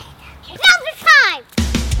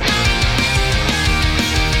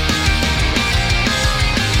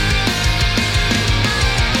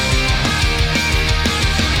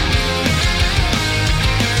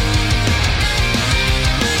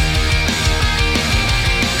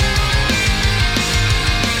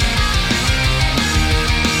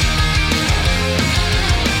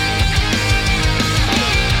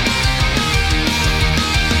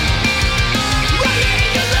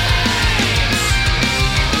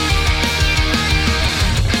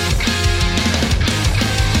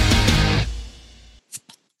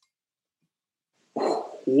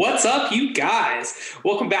What's up, you guys?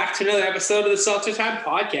 Welcome back to another episode of the Seltzer Time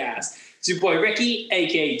Podcast. It's your boy Ricky,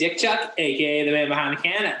 a.k.a. Dick Chuck, a.k.a. the man behind the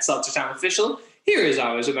can at Seltzer Time Official. Here as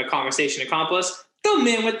always with my conversation accomplice, the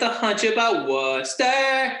man with the hunch about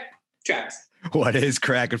Worcester, Travis. What is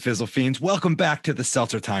crack and fizzle fiends? Welcome back to the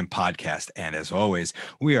Seltzer Time Podcast. And as always,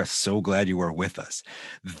 we are so glad you are with us.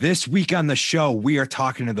 This week on the show, we are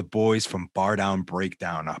talking to the boys from Bardown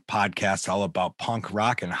Breakdown, a podcast all about punk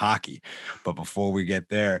rock and hockey. But before we get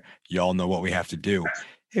there, y'all know what we have to do.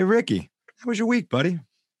 Hey, Ricky, how was your week, buddy?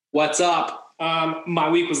 What's up? My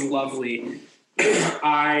week was lovely.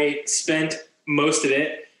 I spent most of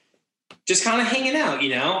it just kind of hanging out,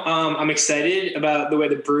 I'm excited about the way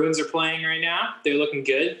the Bruins are playing right now. They're looking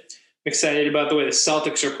good. I'm excited about the way the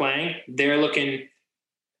Celtics are playing. They're looking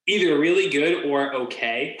either really good or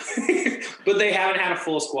okay, but they haven't had a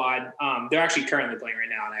full squad. They're actually currently playing right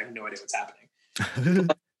now, and I have no idea what's happening.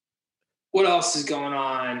 What else is going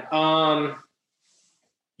on?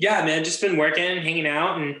 Yeah, man, just been working, hanging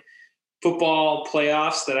out, and football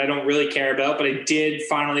playoffs that I don't really care about, but I did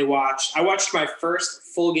finally watch. I watched my first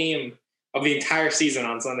full game of the entire season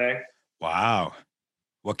on Sunday. Wow.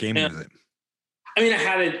 What game was it? I mean,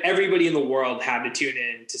 everybody in the world had to tune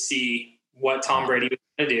in to see what Tom Brady was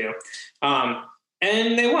going to do.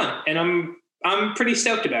 And they won. And I'm pretty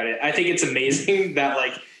stoked about it. I think it's amazing that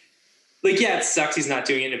yeah, it sucks he's not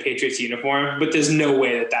doing it in a Patriots uniform, but there's no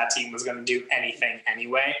way that team was going to do anything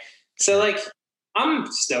anyway. So I'm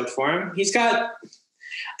stoked for him.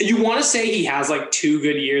 You want to say he has 2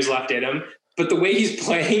 good years left in him, but the way he's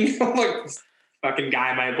playing, fucking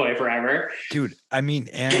guy might play forever. Dude, I mean,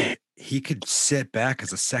 and he could sit back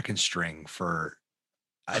as a second string for,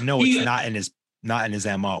 I know it's not in his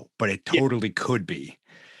MO, but it totally could be.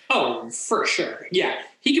 Oh, for sure. Yeah.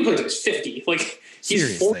 He can play to his 50. He's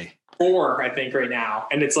Seriously. 4, I think, right now.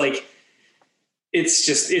 And it's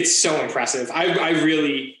it's so impressive. I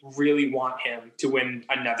really, really want him to win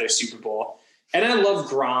another Super Bowl. And I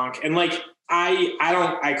love Gronk. And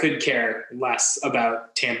I could care less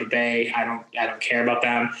about Tampa Bay. I don't care about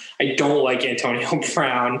them. I don't like Antonio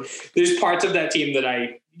Brown. There's parts of that team that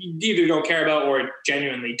I either don't care about or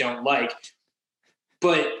genuinely don't like.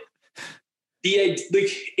 But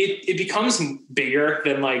it becomes bigger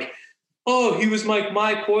than he was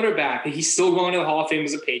my quarterback. He's still going to the Hall of Fame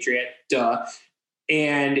as a Patriot. Duh.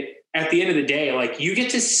 And at the end of the day, you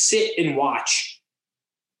get to sit and watch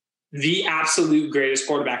the absolute greatest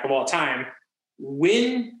quarterback of all time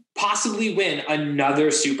possibly win another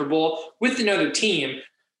Super Bowl with another team,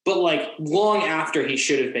 but long after he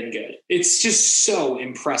should have been good. It's just so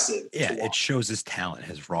impressive. Yeah, it shows his talent,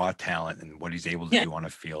 his raw talent, and what he's able to do on a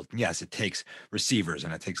field. Yes, it takes receivers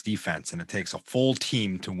and it takes defense and it takes a full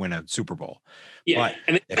team to win a Super Bowl. Yeah,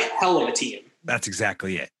 and it's a hell of a team. That's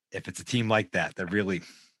exactly it. If it's a team like that really,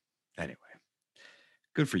 anyway,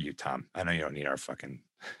 good for you, Tom. I know you don't need our fucking.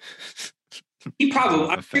 He probably.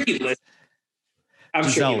 I'm sure he listens.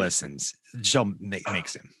 Giselle listens. Giselle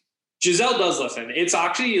makes him. Giselle does listen. It's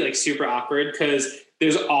actually super awkward because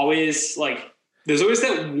there's always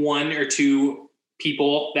that 1 or 2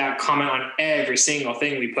 people that comment on every single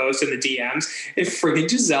thing we post in the DMs, and friggin'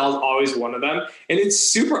 Giselle's always one of them. And it's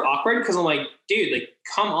super awkward because I'm like, dude,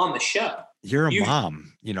 come on the show. You're a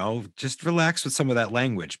mom, just relax with some of that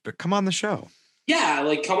language, but come on the show.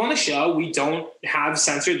 Yeah, come on the show. We don't have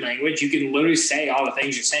censored language. You can literally say all the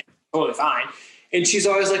things you're saying. Totally fine. And she's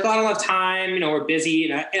always I don't have time. We're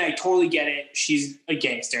busy. And I totally get it. She's a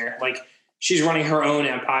gangster. She's running her own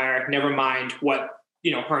empire. Never mind what,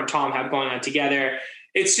 her and Tom have going on together.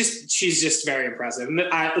 It's just, she's just very impressive.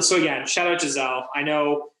 So again, shout out Giselle. I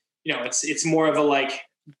know, it's more of a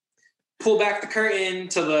pull back the curtain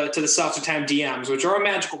to the Seltzer Time DMs, which are a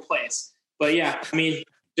magical place. But yeah, I mean,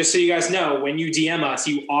 just so you guys know, when you DM us,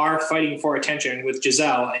 you are fighting for attention with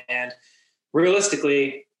Giselle, and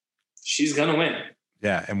realistically, she's going to win.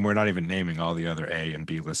 Yeah, and we're not even naming all the other A and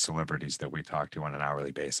B list celebrities that we talk to on an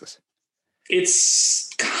hourly basis. It's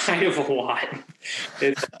kind of a lot.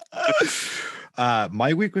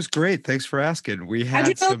 My week was great. Thanks for asking. We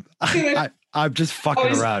had I'm just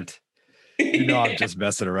fucking around. I'm just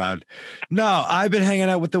messing around. No, I've been hanging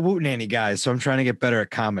out with the Woot Nanny guys, so I'm trying to get better at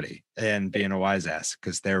comedy and being a wise ass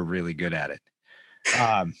because they're really good at it.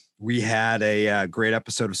 We had a great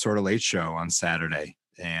episode of Sorta Late Show on Saturday,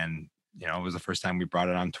 and it was the first time we brought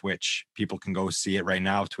it on Twitch. People can go see it right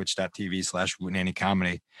now, twitch.tv/Woot Nanny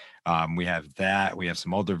Comedy. We have that. We have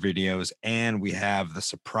some older videos, and we have the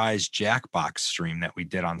surprise Jackbox stream that we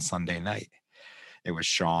did on Sunday night. It was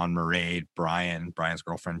Sean, Mairead, Brian's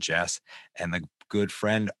girlfriend, Jess, and the good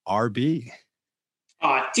friend RB.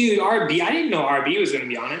 Dude, RB. I didn't know RB was going to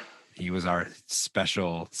be on it. He was our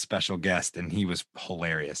special guest, and he was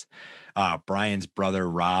hilarious. Brian's brother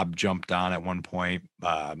Rob jumped on at one point.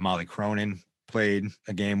 Molly Cronin played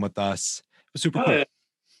a game with us. It was super cool.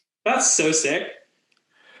 That's so sick.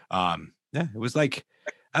 Yeah, it was like,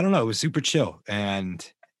 I don't know, it was super chill,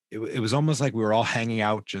 and it was almost like we were all hanging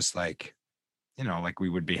out, just like, you know, like we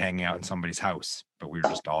would be hanging out in somebody's house, but we were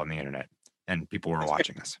just all on the internet, and people were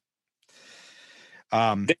watching us.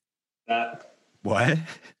 What?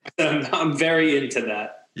 I'm very into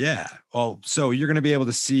that. Yeah. Well, so you're going to be able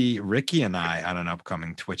to see Ricky and I on an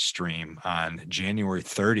upcoming Twitch stream on January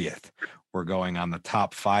 30th. We're going on the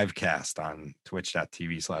top 5 cast on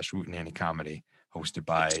twitch.tv/Wootenanny Comedy, hosted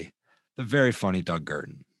by the very funny Doug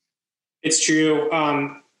Gurdon. It's true.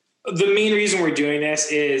 The main reason we're doing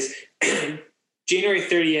this is January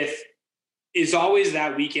 30th is always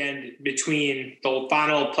that weekend between the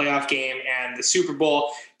final playoff game and the Super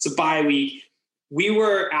Bowl. It's a bye week. We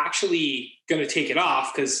were actually going to take it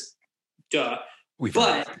off because, duh.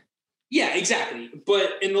 Yeah, exactly.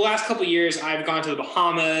 But in the last couple of years, I've gone to the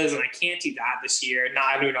Bahamas, and I can't do that this year. Now,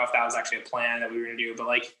 I don't even know if that was actually a plan that we were going to do, but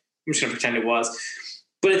like, I'm just going to pretend it was.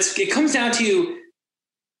 But it comes down to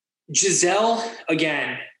Giselle,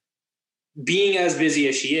 again, being as busy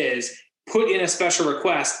as she is, put in a special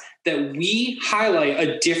request that we highlight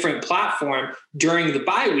a different platform during the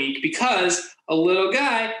bye week because a little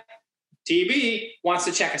guy, TB, wants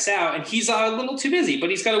to check us out, and he's a little too busy,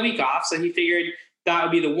 but he's got a week off, so he figured that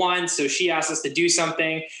would be the one. So she asked us to do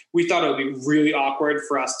something. We thought it would be really awkward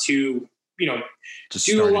for us to, just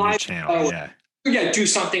do a live channel. Do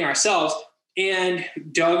something ourselves. And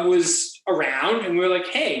Doug was around, and we were like,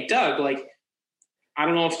 hey, Doug, like, I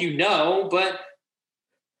don't know if you know, but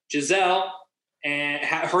Giselle, and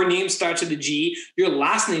her name starts with a G. Your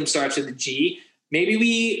last name starts with a G. Maybe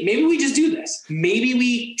we just do this. Maybe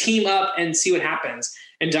we team up and see what happens.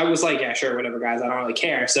 And Doug was like, yeah, sure, whatever, guys. I don't really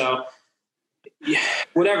care. So, yeah,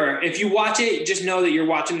 whatever. If you watch it, just know that you're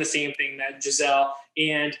watching the same thing that Giselle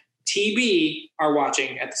and TB are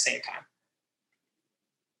watching at the same time.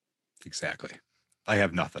 Exactly. I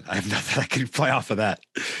have nothing. I can play off of that.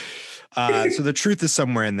 So the truth is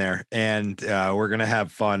somewhere in there, and we're going to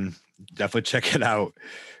have fun. Definitely check it out.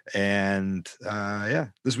 And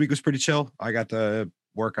this week was pretty chill. I got to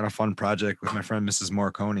work on a fun project with my friend, Mrs.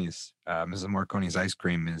 Morcone's. Mrs. Morcone's ice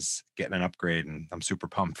cream is getting an upgrade, and I'm super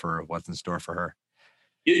pumped for what's in store for her.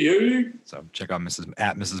 Yeah. So check out Mrs.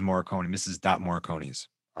 Morcone, Mrs. Morcone's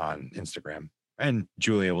on Instagram. And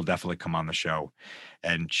Julia will definitely come on the show,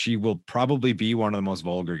 and she will probably be one of the most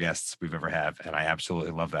vulgar guests we've ever had. And I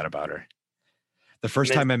absolutely love that about her. The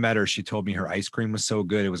first time I met her, she told me her ice cream was so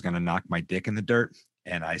good, it was going to knock my dick in the dirt.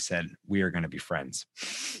 And I said, we are going to be friends.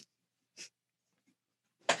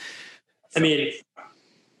 I mean,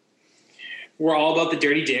 we're all about the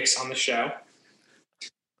dirty dicks on the show.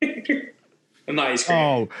 And the ice cream.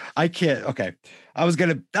 Oh, I can't. Okay. I was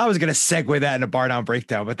gonna segue that into Bardown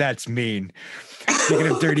Breakdown, but that's mean. Speaking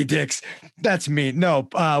of dirty dicks, that's mean. No,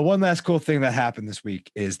 one last cool thing that happened this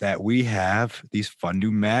week is that we have these fun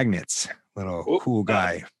new magnets. Little cool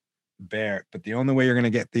guy, Bear. But the only way you're gonna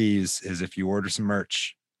get these is if you order some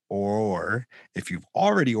merch, or if you've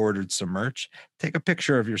already ordered some merch, take a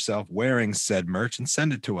picture of yourself wearing said merch and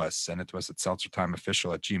send it to us. Send it to us at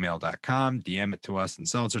seltzertimeofficial@gmail.com. DM it to us in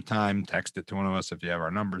Seltzer Time. Text it to one of us if you have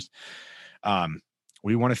our numbers.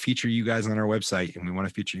 We want to feature you guys on our website, and we want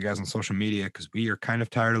to feature you guys on social media because we are kind of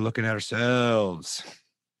tired of looking at ourselves.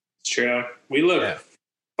 It's true. We look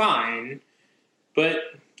fine, but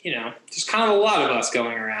there's kind of a lot of us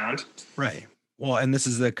going around. Right. Well, and this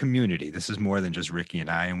is the community. This is more than just Ricky and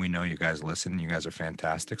I, and we know you guys listen. You guys are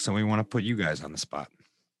fantastic, so we want to put you guys on the spot.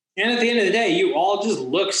 And at the end of the day, you all just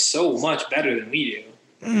look so much better than we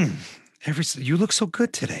do. You look so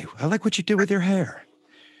good today. I like what you did with your hair.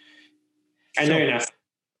 I know you're not.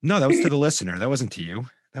 No, that was to the listener. That wasn't to you.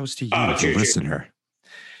 That was to you, the listener.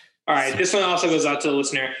 All right. This one also goes out to the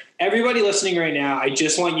listener. Everybody listening right now, I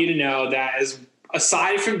just want you to know that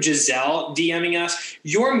aside from Giselle DMing us,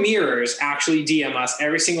 your mirrors actually DM us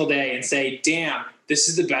every single day and say, damn, this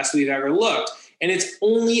is the best we've ever looked. And it's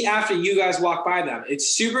only after you guys walk by them.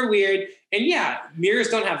 It's super weird. And yeah, mirrors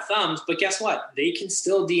don't have thumbs, but guess what? They can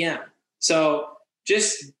still DM. So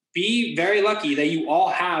just be very lucky that you all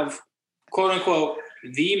have, quote unquote,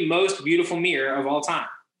 the most beautiful mirror of all time.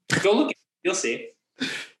 Go look at it. You'll see.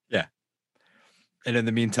 Yeah. And in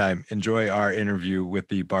the meantime, enjoy our interview with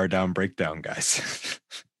the Bardown Breakdown guys.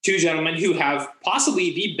 Two gentlemen who have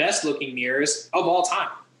possibly the best looking mirrors of all time.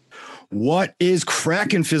 What is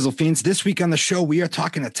cracking, Fizzle Fiends? This week on the show, we are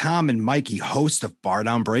talking to Tom and Mikey, hosts of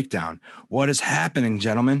Bardown Breakdown. What is happening,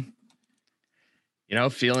 gentlemen?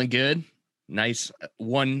 Feeling good. Nice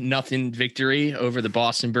 1-0 victory over the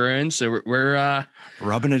Boston Bruins. So we're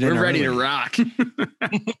rubbing it in. We're ready to rock.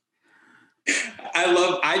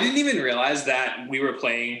 I didn't even realize that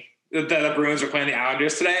the Bruins were playing the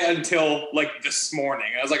Islanders today until like this morning.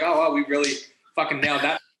 I was like, oh, wow, we really fucking nailed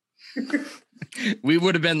that. We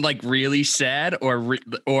would have been like really sad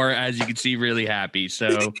or as you can see, really happy.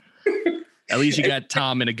 So at least you got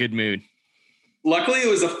Tom in a good mood. Luckily, it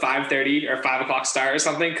was a 5:30 or 5 o'clock start or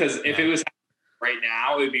something. Because if it was right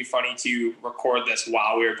now, it would be funny to record this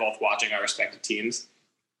while we were both watching our respective teams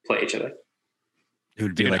play each other. It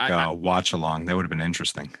would be like a watch along. That would have been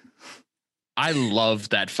interesting. I love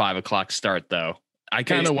that 5 o'clock start, though. I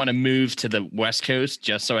kind of want to move to the West Coast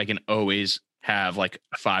just so I can always have like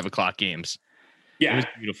 5 o'clock games. Yeah, it was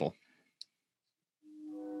beautiful.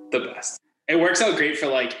 The best. It works out great for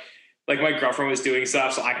like my girlfriend was doing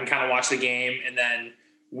stuff, so I can kind of watch the game, and then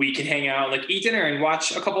we can hang out, like eat dinner, and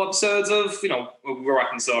watch a couple episodes of we're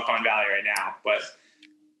watching Silicon Valley right now, but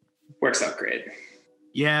works out great.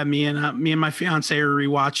 Yeah, me and my fiance are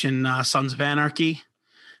rewatching Sons of Anarchy.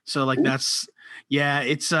 So like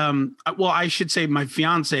it's I should say my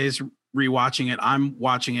fiance is rewatching it. I'm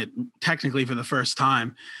watching it technically for the first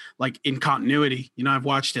time, like in continuity. I've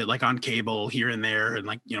watched it like on cable here and there, and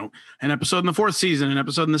like, an episode in the 4th season, an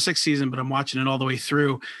episode in the 6th season, but I'm watching it all the way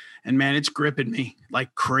through, and man, it's gripping me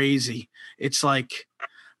like crazy. It's like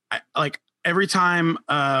every time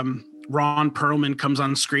Ron Perlman comes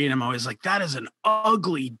on screen, I'm always like, that is an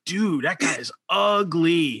ugly dude. That guy is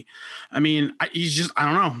ugly. I mean, I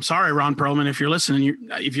don't know. I'm sorry, Ron Perlman, if you're listening.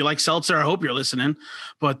 If you like seltzer, I hope you're listening.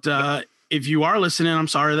 But if you are listening, I'm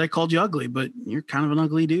sorry they called you ugly, but you're kind of an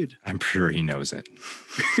ugly dude. I'm sure he knows it.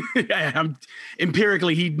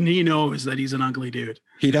 Empirically, he knows that he's an ugly dude.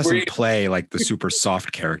 He doesn't play like the super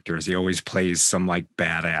soft characters. He always plays some like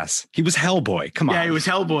badass. He was Hellboy. Come on. Yeah, he was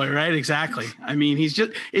Hellboy, right? Exactly. I mean, it's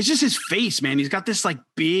just his face, man. He's got this like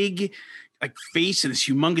big like face and this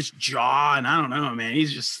humongous jaw. And I don't know, man.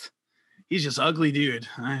 He's just ugly dude.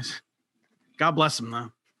 God bless him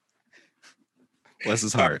though. Bless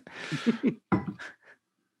his heart.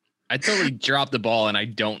 I totally dropped the ball and I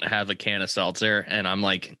don't have a can of seltzer and I'm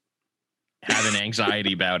like having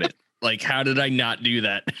anxiety about it. Like, how did I not do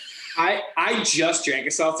that? I just drank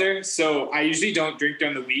a seltzer, so I usually don't drink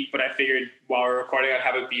during the week, but I figured while we're recording, I'd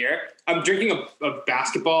have a beer. I'm drinking a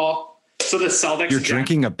basketball. So the Celtics. You're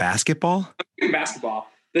drinking a basketball? I'm drinking basketball.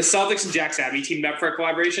 The Celtics and Jack Savvy teamed up for a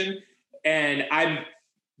collaboration, and I'm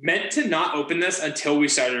meant to not open this until we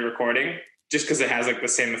started recording, just because it has like the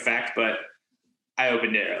same effect, but I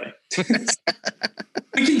opened it early.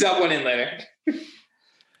 We can dump one in later.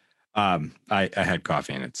 I had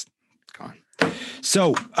coffee and it's gone.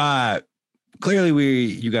 So clearly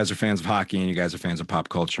you guys are fans of hockey and you guys are fans of pop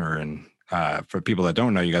culture. And for people that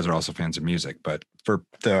don't know, you guys are also fans of music. But for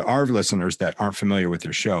our listeners that aren't familiar with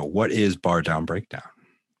your show, what is Bardown Breakdown?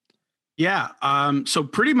 Yeah. So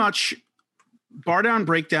pretty much Bardown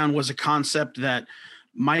Breakdown was a concept that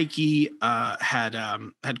Mikey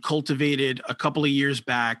had cultivated a couple of years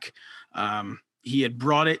back. He had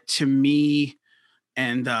brought it to me.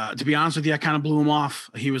 And to be honest with you, I kind of blew him off.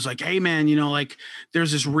 He was like, hey, man, like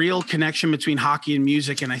there's this real connection between hockey and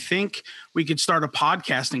music. And I think we could start a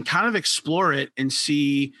podcast and kind of explore it and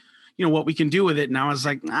see, what we can do with it. And I was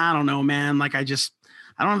like, I don't know, man. Like, I don't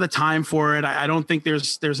have the time for it. I don't think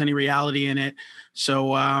there's any reality in it.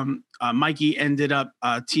 So Mikey ended up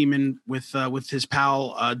teaming with his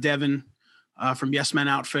pal, Devin from Yes Men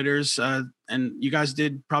Outfitters. And you guys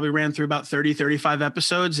probably ran through about 30, 35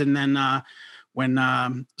 episodes. And then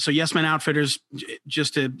so Yes Men Outfitters,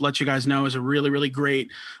 just to let you guys know, is a really, really great,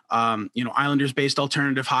 Islanders based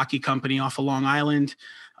alternative hockey company off of Long Island.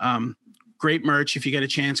 Great merch. If you get a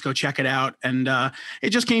chance, go check it out. And it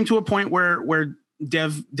just came to a point where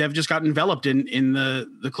Dev just got enveloped in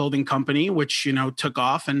the clothing company, which, took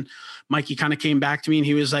off, and Mikey kind of came back to me and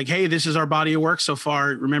he was like, hey, this is our body of work so far.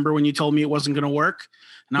 Remember when you told me it wasn't going to work?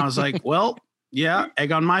 And I was like, well, yeah,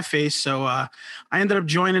 egg on my face. So I ended up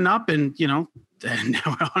joining up, and now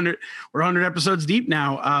we're 100 episodes deep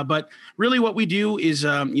now. But really, what we do is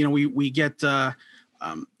we get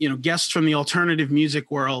guests from the alternative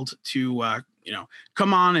music world to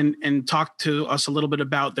come on and talk to us a little bit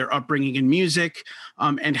about their upbringing in music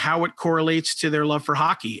and how it correlates to their love for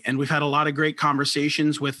hockey. And we've had a lot of great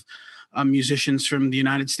conversations with musicians from the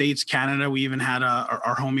United States, Canada. We even had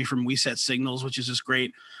our homie from We Set Signals, which is this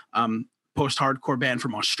great post-hardcore band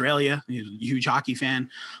from Australia. He's a huge hockey fan.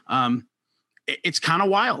 It's kind of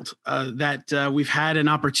wild that we've had an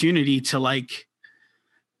opportunity to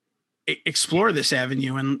explore this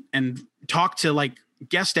avenue and talk to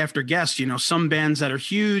guest after guest, some bands that are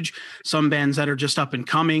huge, some bands that are just up and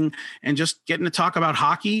coming, and just getting to talk about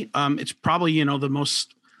hockey. It's probably, the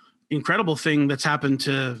most incredible thing that's happened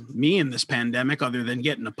to me in this pandemic, other than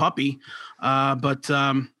getting a puppy. But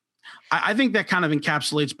I think that kind of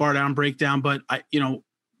encapsulates Bardown Breakdown. But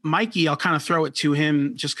Mikey, I'll kind of throw it to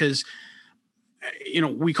him just because,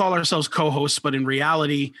 we call ourselves co-hosts, but in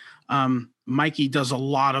reality, Mikey does a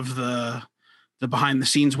lot of the behind the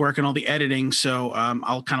scenes work and all the editing. So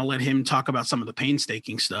I'll kind of let him talk about some of the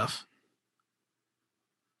painstaking stuff.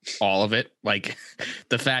 All of it. Like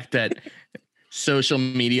the fact that social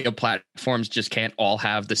media platforms just can't all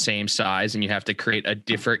have the same size, and you have to create a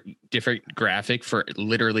different graphic for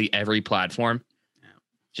literally every platform.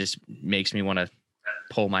 Just makes me want to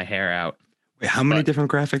pull my hair out. Wait, how many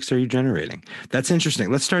different graphics are you generating? That's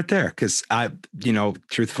interesting. Let's start there. Cause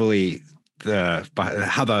truthfully,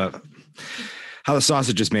 how the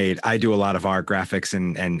sausage is made, I do a lot of our graphics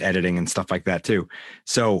and editing and stuff like that too.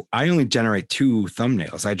 So I only generate 2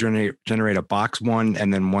 thumbnails. I generate a box one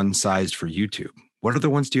and then one sized for YouTube. What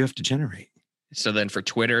other ones do you have to generate? So then for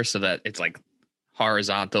Twitter, so that it's like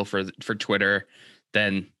horizontal for Twitter,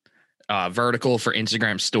 then vertical for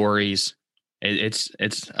Instagram stories. It's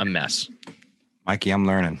a mess. Mikey, I'm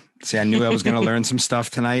learning. See, I knew I was going to learn some stuff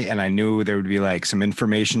tonight, and I knew there would be like some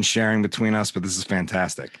information sharing between us, but this is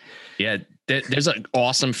fantastic. Yeah, there's an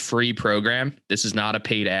awesome free program. This is not a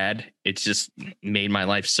paid ad. It's just made my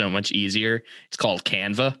life so much easier. It's called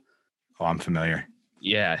Canva. Oh, I'm familiar.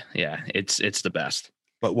 Yeah. It's the best.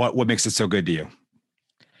 But what makes it so good to you?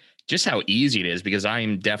 Just how easy it is, because I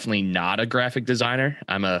am definitely not a graphic designer.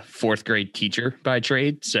 I'm a 4th grade teacher by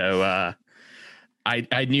trade. So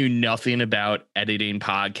I knew nothing about editing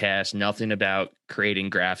podcasts, nothing about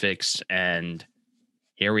creating graphics, and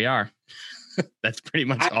here we are. That's pretty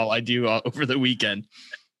much all I do over the weekend.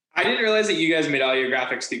 I didn't realize that you guys made all your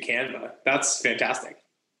graphics through Canva. That's fantastic.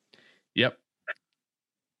 Yep.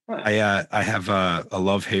 I have a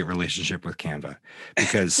love-hate relationship with Canva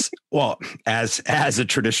because, well, as a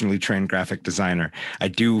traditionally trained graphic designer, I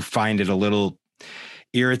do find it a little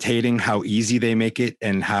irritating how easy they make it,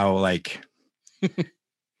 and how like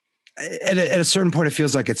at a certain point it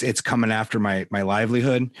feels like it's coming after my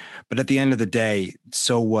livelihood. But at the end of the day,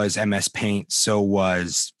 so was MS Paint, so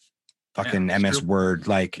was fucking MS true. Word.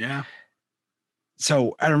 Like, yeah.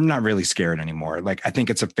 So I'm not really scared anymore. Like, I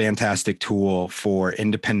think it's a fantastic tool for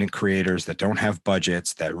independent creators that don't have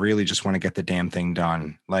budgets, that really just want to get the damn thing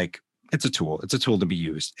done. Like, it's a tool. It's a tool to be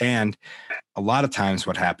used. And a lot of times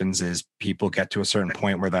what happens is people get to a certain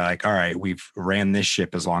point where they're like, all right, we've ran this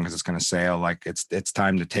ship as long as it's going to sail. Like, it's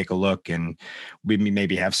time to take a look, and we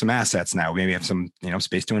maybe have some assets now. We maybe have some,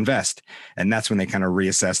 space to invest. And that's when they kind of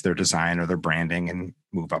reassess their design or their branding and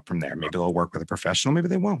move up from there. Maybe they'll work with a professional. Maybe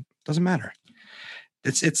they won't. Doesn't matter.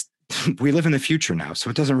 It's we live in the future now, so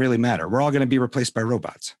it doesn't really matter. We're all going to be replaced by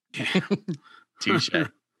robots. Touche.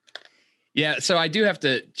 Yeah, so I do have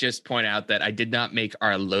to just point out that I did not make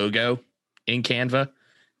our logo in Canva.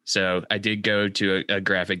 So I did go to a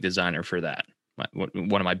graphic designer for that. One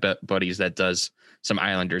of my buddies that does some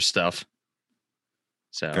Islanders stuff.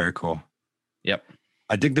 So very cool. Yep.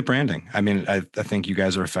 I dig the branding. I mean, I think you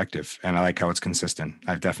guys are effective, and I like how it's consistent.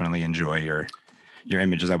 I definitely enjoy your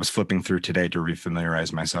images. I was flipping through today to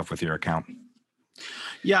refamiliarize myself with your account.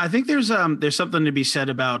 Yeah, I think there's something to be said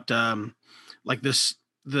about like this,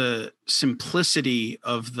 the simplicity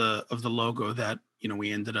of the logo that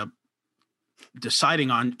we ended up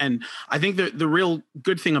deciding on. And I think the real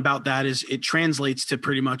good thing about that is it translates to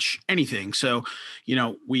pretty much anything. So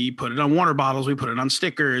we put it on water bottles, we put it on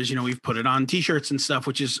stickers, we've put it on t-shirts and stuff,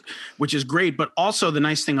 which is great. But also the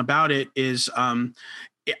nice thing about it is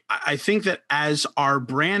I think that as our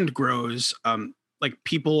brand grows, like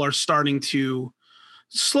people are starting to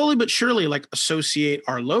slowly but surely like associate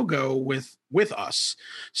our logo with us.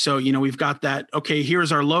 So, we've got that, okay,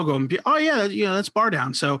 here's our logo, and that's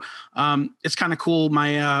Bardown. So it's kind of cool.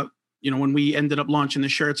 My, when we ended up launching the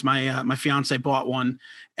shirts, my fiance bought one,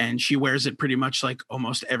 and she wears it pretty much like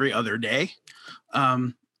almost every other day.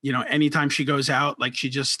 Anytime she goes out, like she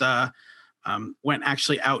just went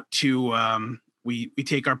actually out to, we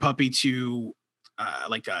take our puppy to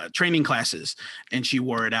training classes, and she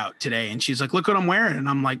wore it out today, and she's like, look what I'm wearing. And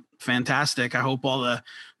I'm like, fantastic. I hope all the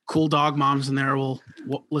cool dog moms in there will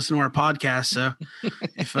listen to our podcast. So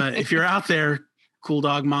if you're out there, cool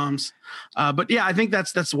dog moms. But yeah, I think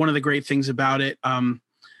that's one of the great things about it.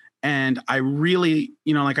 And I really,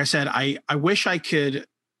 like I said, I wish I could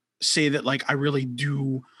say that like I really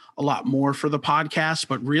do a lot more for the podcast,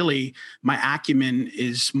 but really my acumen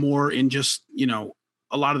is more in just,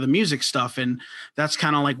 a lot of the music stuff. And that's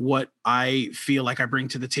kind of like what I feel like I bring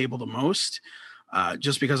to the table the most.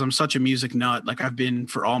 Just because I'm such a music nut, like I've been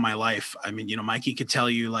for all my life. I mean, Mikey could tell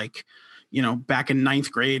you, like, back in 9th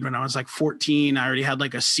grade when I was like 14, I already had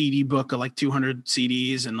like a CD book of like 200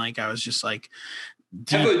 CDs. And like, I was just like,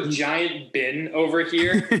 I have a giant bin over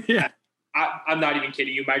here. Yeah. I'm not even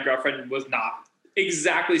kidding you. My girlfriend was not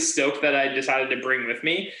exactly stoked that I decided to bring with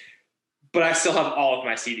me, but I still have all of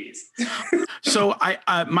my CDs. So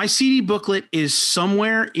my CD booklet is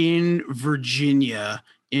somewhere in Virginia,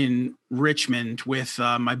 in Richmond, with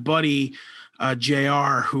my buddy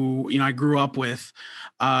JR, who I grew up with.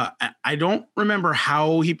 I don't remember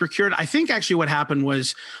how he procured. I think actually what happened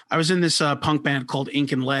was I was in this punk band called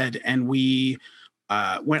Ink and Lead, and we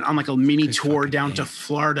went on like a mini tour down to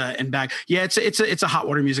Florida and back. Yeah, it's a Hot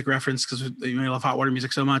Water Music reference because we love Hot Water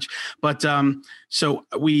Music so much. But so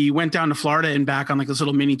we went down to Florida and back on like this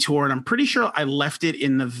little mini tour, and I'm pretty sure I left it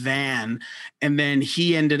in the van, and then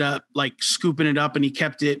he ended up like scooping it up and he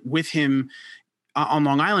kept it with him on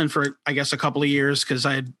Long Island for, I guess, a couple of years because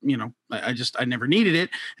I had, I never needed it.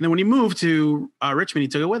 And then when he moved to Richmond, he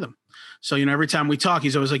took it with him. So, every time we talk,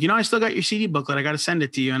 he's always like, I still got your CD booklet. I got to send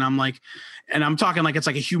it to you. And I'm like, and I'm talking like it's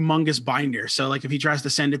like a humongous binder. So like if he tries to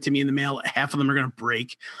send it to me in the mail, half of them are going to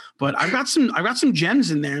break. But I've got some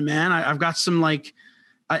gems in there, man. I've got some like,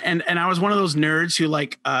 and I was one of those nerds who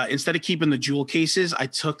like, instead of keeping the jewel cases, I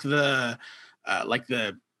took the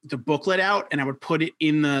booklet out and I would put it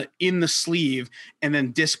in the sleeve and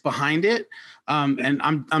then disc behind it. And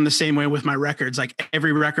I'm the same way with my records. Like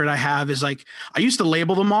every record I have is like, I used to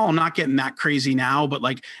label them all. I'm not getting that crazy now, but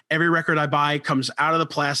like every record I buy comes out of the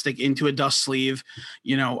plastic into a dust sleeve.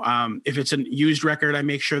 If it's a used record, I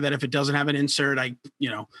make sure that if it doesn't have an insert, I,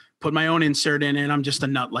 put my own insert in it. I'm just a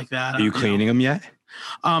nut like that. Are you cleaning them yet?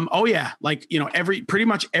 Oh yeah. Like, pretty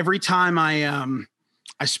much every time I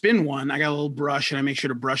spin one, I got a little brush and I make sure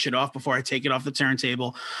to brush it off before I take it off the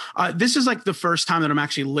turntable. This is like the first time that I'm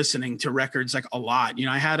actually listening to records like a lot.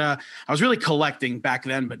 I was really collecting back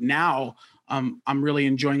then, but now I'm really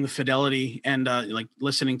enjoying the fidelity and like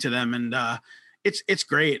listening to them, and it's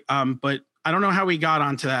great. But I don't know how we got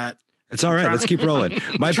onto that. It's all right. Let's keep rolling.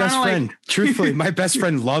 My best friend, truthfully, my best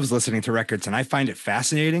friend loves listening to records, and I find it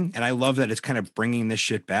fascinating. And I love that it's kind of bringing this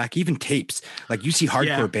shit back. Even tapes, like you see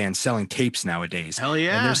hardcore bands selling tapes nowadays. Hell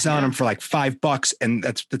yeah. And they're selling them for like $5, and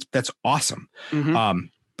that's awesome. Mm-hmm.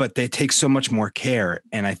 But they take so much more care.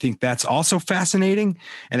 And I think that's also fascinating.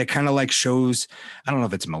 And it kind of like shows, I don't know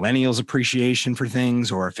if it's millennials appreciation for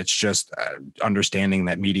things, or if it's just understanding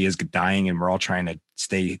that media is dying and we're all trying to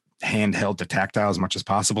stay handheld to tactile as much as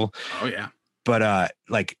possible. Oh yeah. But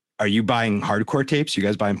like, are you buying hardcore tapes? You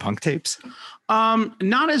guys buying punk tapes?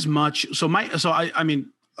 Not as much. I mean,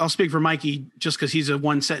 I'll speak for Mikey just because he's a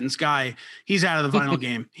one sentence guy. He's out of the vinyl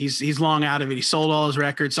game. He's long out of it. He sold all his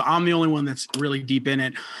records. So I'm the only one that's really deep in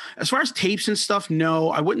it. As far as tapes and stuff, no,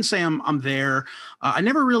 I wouldn't say I'm there. I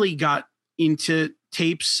never really got into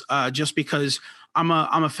tapes just because I'm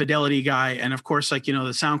a fidelity guy. And of course, like,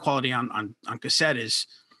 the sound quality on cassette is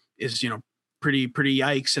pretty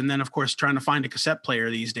yikes. And then of course, trying to find a cassette player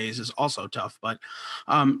these days is also tough, but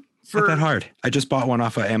not that hard. I just bought one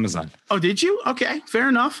off of Amazon. Oh, did you? Okay, fair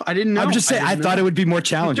enough. I didn't know. I'm just saying, I thought it would be more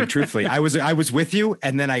challenging. Truthfully, I was with you,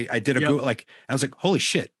 and then I did a Google, like I was like, holy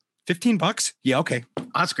shit, $15? Yeah, okay,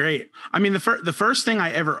 that's great. I mean, the first thing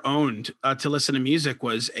I ever owned to listen to music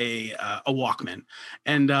was a Walkman,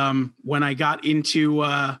 and when I got into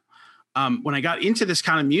this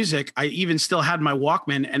kind of music, I even still had my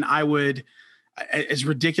Walkman, and I would, as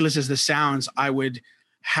ridiculous as this sounds, I would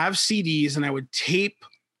have CDs and I would tape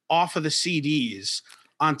off of the CDs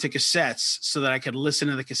onto cassettes so that I could listen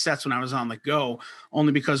to the cassettes when I was on the go,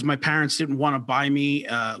 only because my parents didn't want to buy me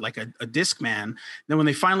like a Discman. Then when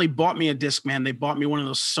they finally bought me a Discman, they bought me one of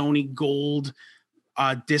those Sony Gold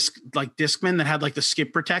Discman that had like the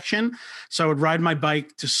skip protection. So I would ride my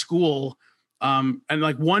bike to school. And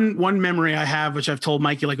like one memory I have, which I've told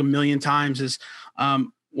Mikey like a million times, is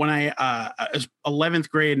when I was 11th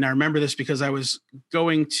grade. And I remember this because I was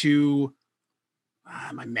going to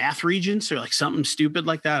my math regents or like something stupid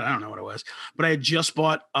like that. I don't know what it was, but I had just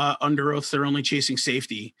bought Under Oath, They're Only Chasing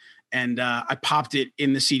Safety. And I popped it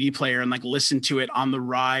in the CD player and like listened to it on the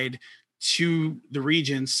ride to the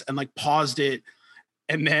regents and like paused it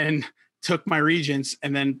and then took my regents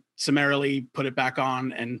and then summarily put it back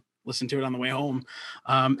on and listened to it on the way home.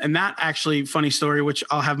 And that actually, funny story, which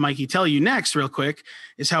I'll have Mikey tell you next real quick,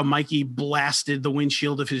 is how Mikey blasted the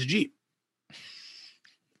windshield of his Jeep.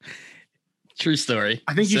 True story.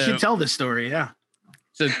 I think you should tell this story. Yeah.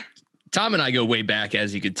 So Tom and I go way back,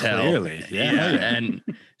 as you could tell. Clearly. Yeah. And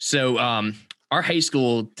so our high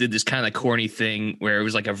school did this kind of corny thing where it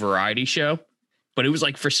was like a variety show, but it was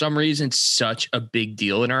like, for some reason, such a big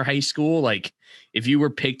deal in our high school. Like if you were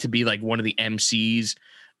picked to be like one of the MCs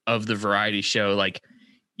of the variety show, like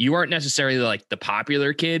you weren't necessarily like the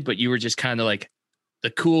popular kid, but you were just kind of like the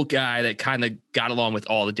cool guy that kind of got along with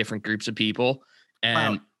all the different groups of people.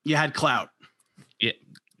 And you had clout. Yeah,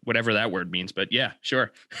 whatever that word means, but yeah,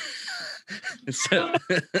 sure.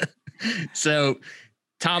 So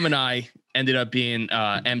Tom and I ended up being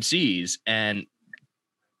MCs, and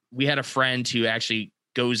we had a friend who actually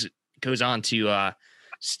goes on to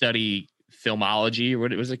study filmology, or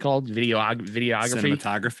what was it called?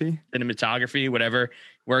 Videography, cinematography, whatever.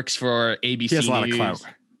 Works for ABC. He has a lot of clout.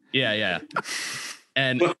 Yeah.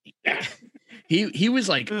 And he was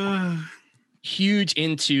like huge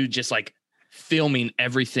into just like filming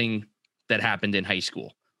everything that happened in high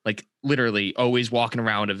school, like literally always walking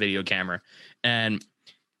around with a video camera. And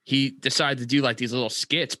he decided to do like these little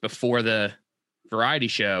skits before the variety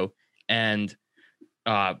show. And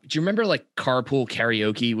do you remember like carpool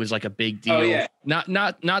karaoke was like a big deal? Oh, yeah.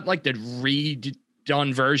 Not like the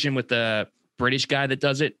redone version with the British guy that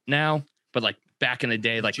does it now, but like back in the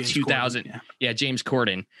day, like James 2000. Corden, yeah, James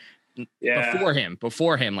Corden. Yeah.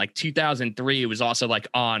 Before him, like 2003, it was also like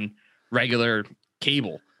on regular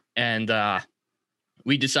cable. And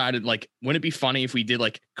we decided, like, wouldn't it be funny if we did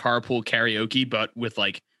like carpool karaoke, but with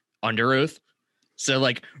like Under Oath? So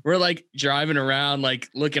like we're like driving around, like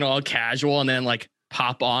looking all casual, and then like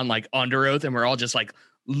pop on like Under Oath, and we're all just like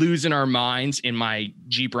losing our minds in my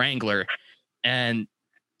Jeep Wrangler. And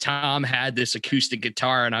Tom had this acoustic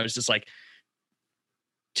guitar, and I was just like,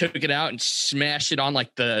 took it out and smashed it on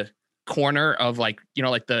like the corner of like, you know,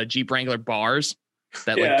 like the Jeep Wrangler bars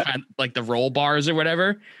that like kind of, like the roll bars or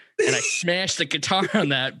whatever. And I smashed the guitar on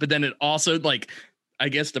that, but then it also, like, I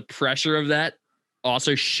guess the pressure of that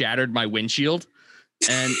also shattered my windshield,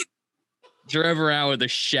 and drove around with a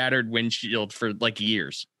shattered windshield for like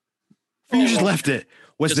years. You just left it.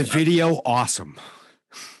 Was the video awesome?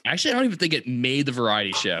 Actually, I don't even think it made the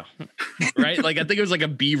variety show. Right? Like, I think it was like a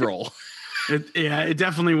B-roll. It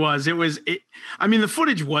definitely was. I mean, the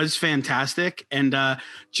footage was fantastic. And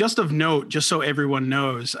just of note, just so everyone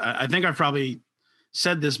knows, I think I've probably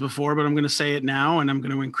said this before, but I'm going to say it now, and I'm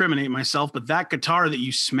going to incriminate myself. But that guitar that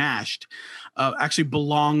you smashed actually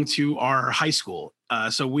belonged to our high school.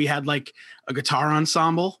 So we had like a guitar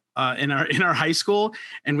ensemble in our high school,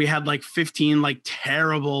 and we had like 15 like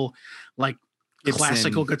terrible like Gibson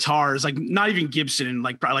classical guitars, like not even Gibson,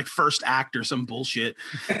 like probably like First Act or some bullshit.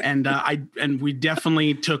 And we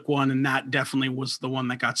definitely took one, and that definitely was the one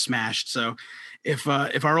that got smashed. So if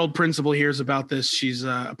our old principal hears about this, she's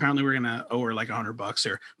apparently we're gonna owe her like $100,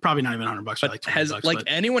 or probably not even $100. But like has $20, like but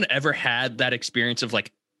anyone ever had that experience of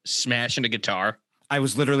like smashing a guitar? I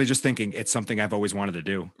was literally just thinking it's something I've always wanted to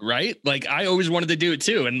do. Right? Like I always wanted to do it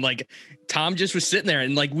too. And like Tom just was sitting there,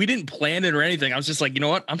 and like we didn't plan it or anything. I was just like, you know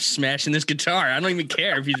what? I'm smashing this guitar. I don't even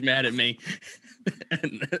care if he's mad at me.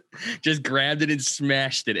 And just grabbed it and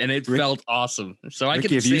smashed it, and it felt awesome. So Ricky, I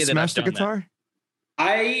can say that smashed a guitar.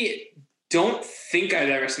 I don't think I've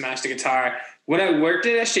ever smashed a guitar. When I worked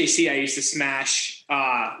at SJC, I used to smash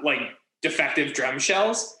like defective drum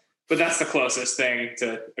shells, but that's the closest thing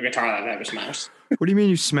to a guitar that I've ever smashed. What do you mean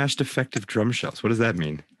you smashed defective drum shells? What does that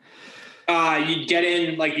mean? You'd get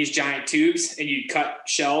in like these giant tubes, and you'd cut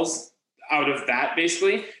shells out of that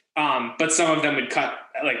basically. But some of them would cut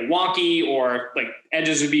like wonky, or like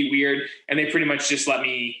edges would be weird. And they pretty much just let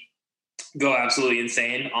me go absolutely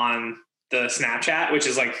insane on the Snapchat, which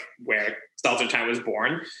is like where Seltzer Time was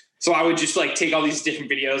born. So I would just like take all these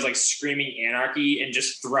different videos, like screaming anarchy and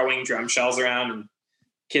just throwing drum shells around, and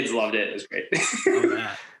kids loved it. It was great. Oh, man.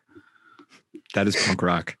 That is punk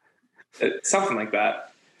rock. Something like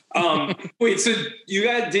that. Wait, so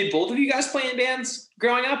did both of you guys play in bands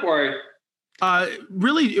growing up, or?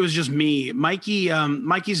 Really, it was just me.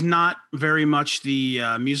 Mikey's not very much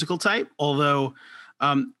the musical type, although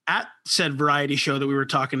at said variety show that we were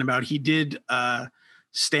talking about, he did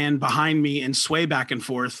stand behind me and sway back and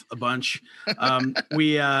forth a bunch.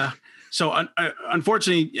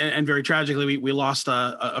 Unfortunately and very tragically, we lost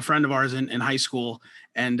a friend of ours in high school.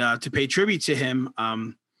 And to pay tribute to him,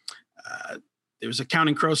 there was a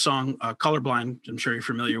Counting Crow song, Colorblind, I'm sure you're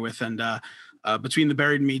familiar with. And Between the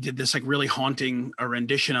Buried and Me did this like really haunting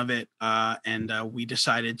rendition of it. And we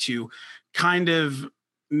decided to kind of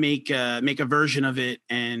make a version of it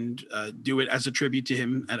and do it as a tribute to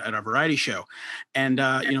him at our variety show. And,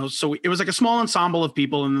 so it was like a small ensemble of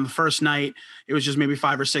people. And then the first night it was just maybe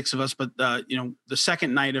 5 or 6 of us. But, the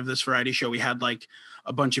second night of this variety show, we had like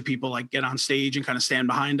a bunch of people like get on stage and kind of stand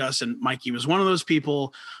behind us. And Mikey was one of those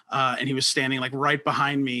people. And he was standing like right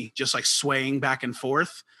behind me, just like swaying back and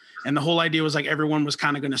forth. And the whole idea was like everyone was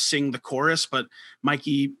kind of going to sing the chorus, but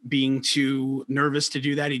Mikey being too nervous to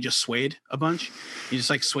do that, he just swayed a bunch. He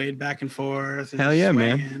just like swayed back and forth. And hell yeah,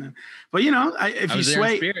 man. But if you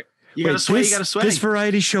sway, you got to sway, you got to sway. This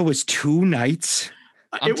variety show was 2 nights.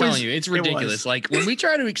 I'm telling you, it's ridiculous. Like when we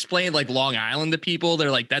try to explain like Long Island to people,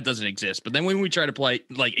 they're like, that doesn't exist. But then when we try to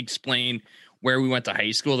explain where we went to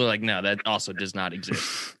high school, they're like, no, that also does not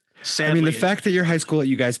exist. Sadly, I mean, the fact that your high school,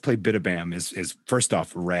 you guys play Bit of Bam is first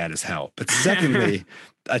off rad as hell. But secondly,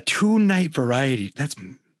 a 2-night variety.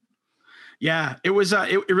 Yeah, it was.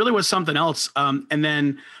 It really was something else.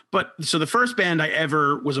 So the first band I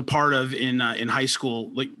ever was a part of in high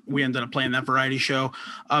school, like we ended up playing that variety show.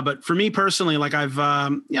 But for me personally, like I've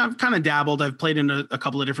kind of dabbled. I've played in a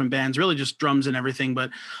couple of different bands, really just drums and everything. But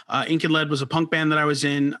Ink and Lead was a punk band that I was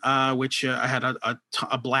in, which I had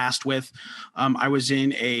a blast with. I was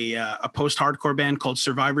in a post-hardcore band called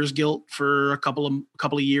Survivor's Guilt for a couple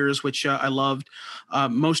of years, which I loved.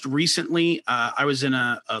 Most recently, I was in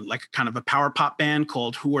a kind of a power pop band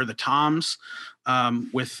called Who Are the Toms,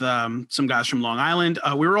 with some guys from Long Island.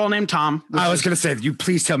 We were all named Tom. I was going to say, you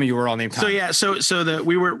please tell me you were all named Tom.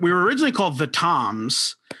 We were originally called the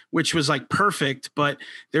Toms, which was like perfect, but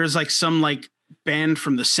there's like some like band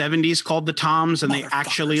from the 70s called the Toms, and they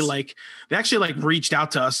actually reached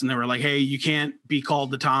out to us and they were like, hey, you can't be called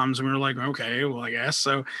the Toms. And we were like, okay, well, I guess.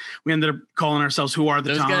 So we ended up calling ourselves Who Are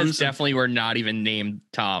the Toms. Those guys definitely were not even named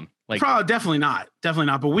Tom. Probably definitely not.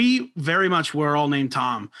 But we very much were all named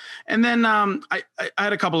Tom. And then I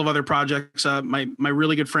had a couple of other projects. My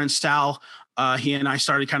really good friend Sal, he and I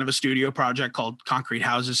started kind of a studio project called Concrete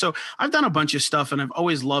Houses. So I've done a bunch of stuff and I've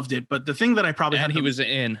always loved it. But the thing that I probably he was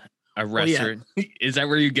in a restaurant. Oh, yeah. Is that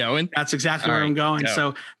where you're going? That's exactly where I'm going. Go.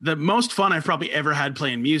 So the most fun I've probably ever had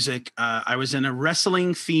playing music, I was in a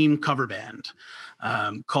wrestling themed cover band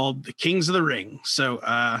called the Kings of the Ring. So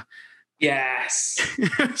yes.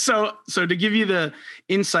 So to give you the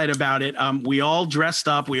insight about it, we all dressed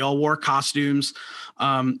up, we all wore costumes.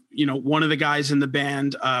 One of the guys in the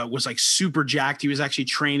band was like super jacked. He was actually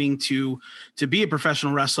training to be a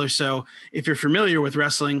professional wrestler. So if you're familiar with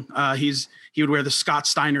wrestling, he would wear the Scott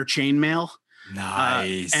Steiner chainmail.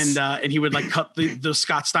 Nice. And he would like cut the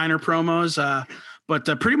Scott Steiner promos. But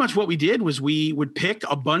pretty much what we did was we would pick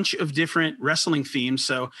a bunch of different wrestling themes.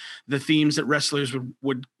 So the themes that wrestlers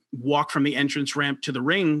would walk from the entrance ramp to the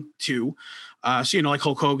ring to, like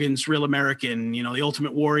Hulk Hogan's Real American, the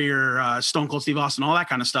Ultimate Warrior, Stone Cold Steve Austin, all that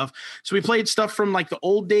kind of stuff. So we played stuff from like the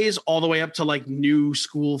old days all the way up to like new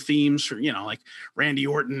school themes for, like Randy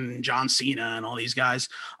Orton, John Cena and all these guys.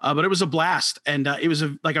 But it was a blast. And it was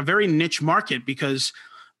a very niche market because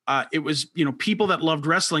it was, people that loved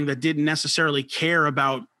wrestling that didn't necessarily care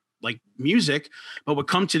about like music, but would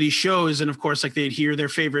come to these shows. And of course, like they'd hear their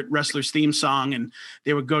favorite wrestler's theme song and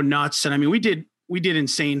they would go nuts. And I mean, we did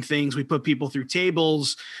insane things. We put people through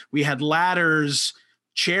tables. We had ladders,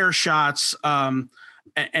 chair shots. And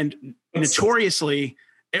notoriously,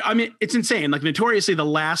 I mean, it's insane. Like notoriously the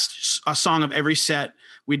last song of every set,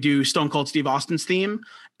 we do Stone Cold Steve Austin's theme.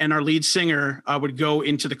 And our lead singer would go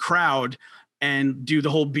into the crowd and do the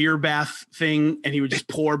whole beer bath thing. And he would just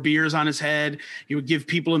pour beers on his head. He would give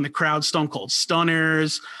people in the crowd Stone Cold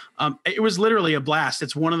Stunners. It was literally a blast.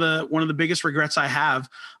 It's one of the biggest regrets I have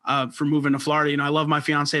for moving to Florida. I love my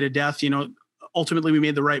fiance to death. Ultimately we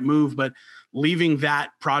made the right move, but leaving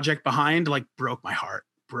that project behind like broke my heart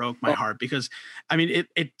because I mean,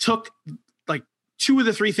 it took like 2 of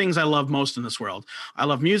the 3 things I love most in this world. I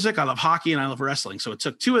love music, I love hockey, and I love wrestling. So it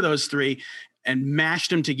took 2 of those 3 and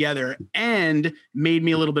mashed them together and made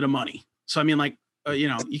me a little bit of money. So, I mean, like,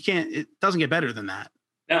 it doesn't get better than that.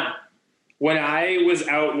 No. When I was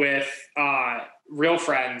out with real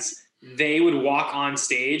friends, they would walk on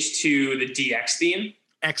stage to the DX theme.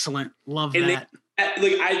 Excellent. Love and that.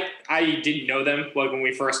 I didn't know them like when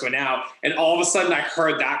we first went out, and all of a sudden I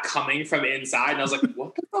heard that coming from inside, and I was like,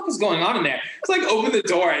 "What the fuck is going on in there?" It's like open the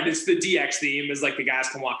door, and it's the DX theme. Is like the guys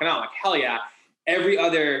come walking out, like hell yeah. Every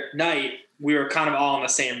other night we were kind of all in the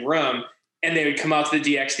same room, and they would come out to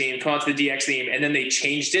the DX theme, and then they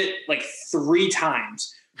changed it like 3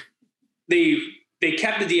 times. They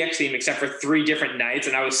kept the DX theme except for 3 different nights,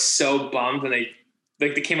 and I was so bummed when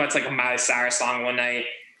they came out to like a Miley Cyrus song one night.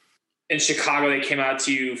 In Chicago, they came out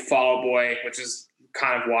to Fall Out Boy, which is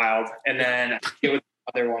kind of wild. And then I forget what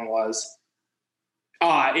the other one was.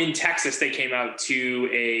 In Texas, they came out to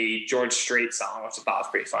a George Strait song, which I thought was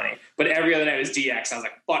pretty funny. But every other night was DX. I was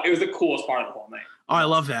like, fuck, it was the coolest part of the whole night. Oh, I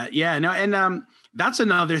love that. Yeah, no, and that's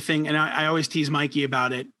another thing. And I always tease Mikey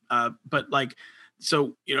about it. But like,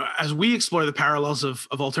 so, as we explore the parallels of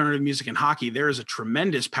alternative music and hockey, there is a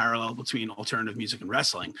tremendous parallel between alternative music and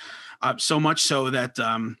wrestling. So much so that,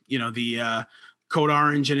 the Code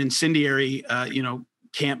Orange and Incendiary,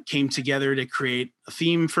 camp came together to create a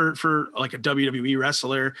theme for like a WWE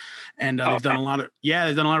wrestler. And they've done a lot of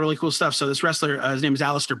really cool stuff. So this wrestler, his name is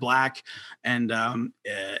Aleister Black. And I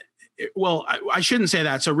shouldn't say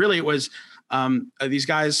that. So really it was these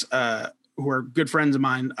guys who are good friends of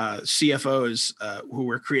mine, CFOs, who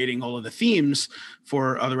were creating all of the themes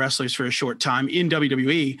for other wrestlers for a short time in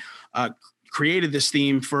WWE, created this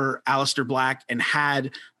theme for Aleister Black and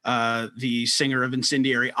had the singer of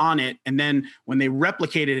Incendiary on it. And then when they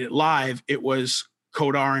replicated it live, it was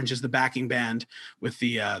Code Orange as the backing band with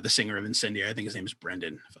the singer of Incendiary. I think his name is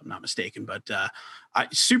Brendan, if I'm not mistaken, but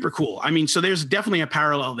super cool. I mean, so there's definitely a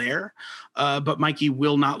parallel there, but Mikey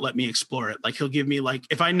will not let me explore it. Like he'll give me like,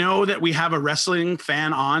 if I know that we have a wrestling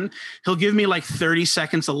fan on, he'll give me like 30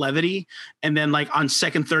 seconds of levity. And then like on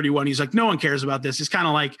second 31, he's like, no one cares about this. It's kind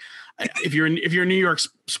of like, if you're a New York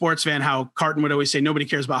sports fan, how Carton would always say, nobody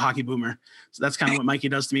cares about hockey, boomer. So that's kind of what Mikey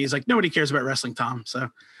does to me. He's like, nobody cares about wrestling, Tom. So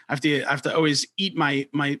I have to always eat my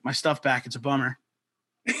stuff back. It's a bummer.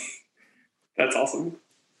 That's awesome.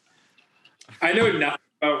 I know nothing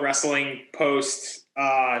about wrestling post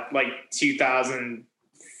like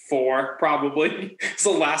 2004, probably. It's the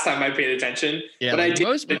last time I paid attention. Yeah, but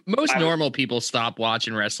most normal people stop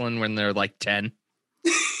watching wrestling when they're like 10.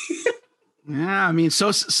 Yeah, I mean,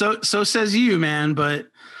 so says you, man. But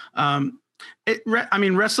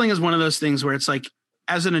wrestling is one of those things where it's like,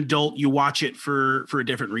 as an adult, you watch it for a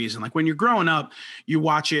different reason. Like when you're growing up, you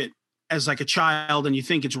watch it as like a child and you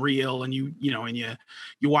think it's real, and you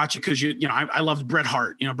watch it because I loved Bret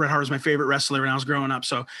Hart. Bret Hart was my favorite wrestler when I was growing up.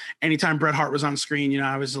 So anytime Bret Hart was on screen,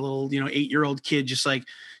 I was a little 8-year-old kid just like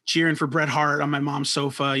cheering for Bret Hart on my mom's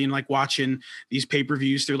sofa, like watching these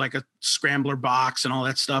pay-per-views through like a scrambler box and all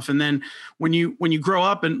that stuff. And then when you grow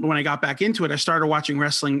up, and when I got back into it, I started watching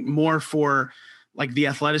wrestling more for like the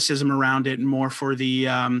athleticism around it and more for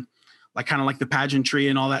the like kind of like the pageantry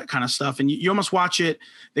and all that kind of stuff. And you almost watch it.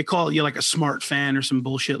 They call you like a smart fan or some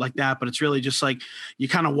bullshit like that, but it's really just like you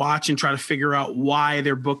kind of watch and try to figure out why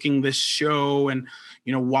they're booking this show and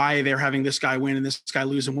why they're having this guy win and this guy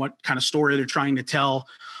lose and what kind of story they're trying to tell.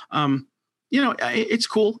 It's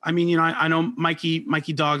cool. I mean, I know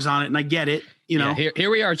Mikey Dog's on it, and I get it. Yeah, here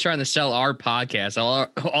we are trying to sell our podcast.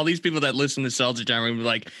 All these people that listen to Celtics Time will be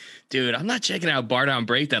like, dude, I'm not checking out Bardown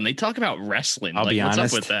Breakdown. They talk about wrestling. I'll be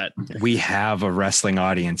honest. What's up with that? We have a wrestling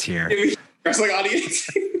audience here. Wrestling audience.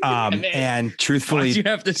 And truthfully, why'd you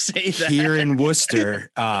have to say that? Here in Worcester,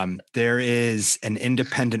 there is an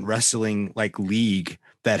independent wrestling like league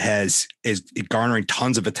that is garnering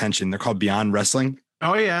tons of attention. They're called Beyond Wrestling.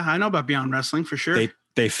 Oh yeah, I know about Beyond Wrestling for sure.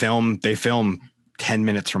 They film 10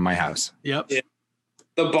 minutes from my house. Yep. Yeah.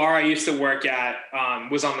 The bar I used to work at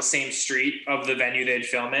was on the same street of the venue they'd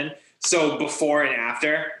film in. So before and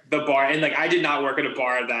after the bar, and like I did not work at a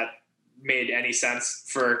bar that made any sense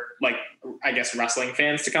for like, I guess, wrestling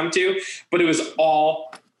fans to come to, but it was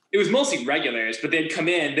mostly regulars, but they'd come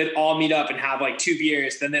in, they'd all meet up and have like 2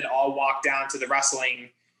 beers. Then they'd all walk down to the wrestling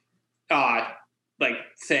like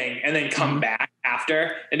thing and then come back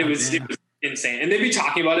after. And it was insane. And they'd be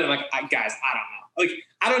talking about it. And like, guys, I don't know. Like,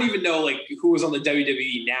 I don't even know like who was on the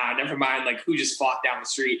WWE now. Never mind like who just fought down the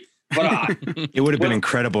street. But it would have been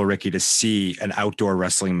incredible, Ricky, to see an outdoor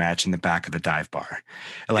wrestling match in the back of the dive bar.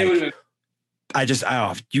 Like,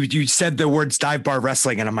 you said the words dive bar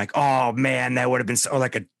wrestling, and I'm like, oh man, that would have been so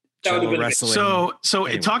like a wrestling. So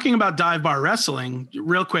anyway. Talking about dive bar wrestling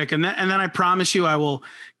real quick, and then I promise you I will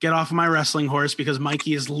get off my wrestling horse because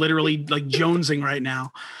Mikey is literally like jonesing right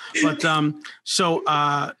now. But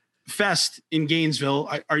Fest in Gainesville.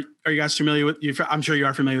 Are you guys familiar with? I'm sure you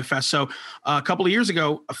are familiar with Fest. So a couple of years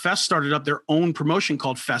ago, Fest started up their own promotion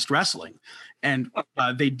called Fest Wrestling, and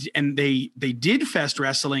they did Fest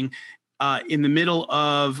Wrestling in the middle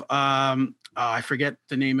of I forget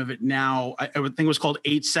the name of it now. I would think it was called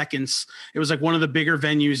 8 Seconds. It was like one of the bigger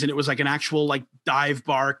venues, and it was like an actual like dive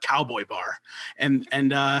bar, cowboy bar, and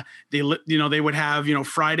they would have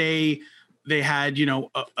Friday they had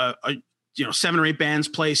 7 or 8 bands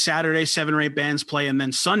play, Saturday 7 or 8 bands play, and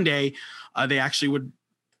then Sunday they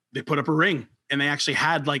put up a ring, and they actually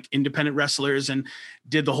had like independent wrestlers and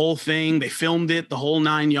did the whole thing. They filmed it, the whole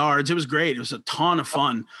 9 yards. It was great. It was a ton of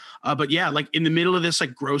fun. But yeah, like in the middle of this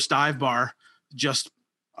like gross dive bar, just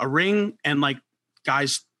a ring and like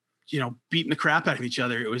guys beating the crap out of each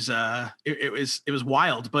other. It was it was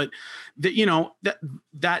wild, but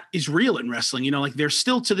that is real in wrestling. Like there's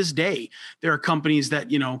still to this day, there are companies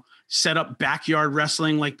that, set up backyard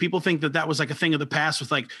wrestling. Like people think that was like a thing of the past with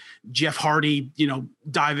like Jeff Hardy,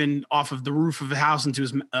 diving off of the roof of a house into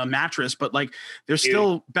his mattress, but like there's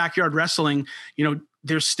still backyard wrestling,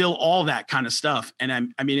 there's still all that kind of stuff.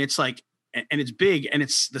 And I mean, it's like, and it's big. And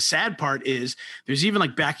it's the sad part is there's even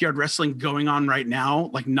like backyard wrestling going on right now,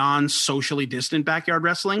 like non-socially distant backyard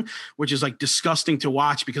wrestling, which is like disgusting to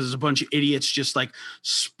watch because there's a bunch of idiots just like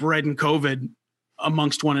spreading COVID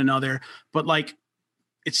amongst one another. But like,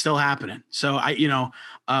 it's still happening. So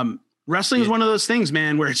wrestling is one of those things,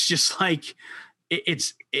 man, where it's just like,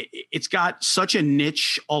 it's got such a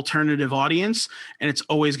niche alternative audience, and it's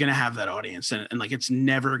always going to have that audience, and like it's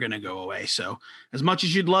never going to go away. So as much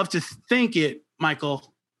as you'd love to think it,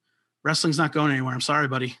 Michael, wrestling's not going anywhere. I'm sorry,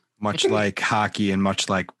 buddy. Much like hockey and much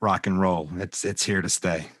like rock and roll, it's here to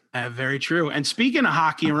stay. Very true. And speaking of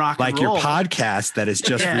hockey and rock and roll, like your podcast that has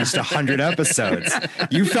just reached 100 episodes.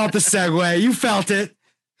 You felt the segue. You felt it.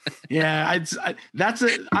 Yeah,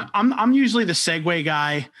 I'm usually the segue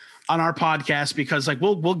guy on our podcast because like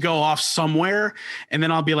we'll go off somewhere and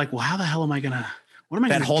then I'll be like, well, how the hell am I gonna? What am I?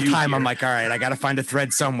 That whole time here? I'm like, all right, I got to find a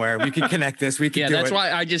thread somewhere. We can connect this. We can. Yeah, do that's it.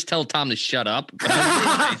 why I just tell Tom to shut up.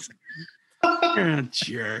 You're a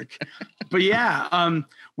jerk. But yeah,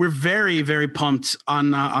 we're very, very pumped on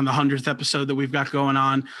the 100th episode that we've got going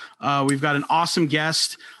on. We've got an awesome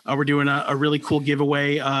guest. We're doing a really cool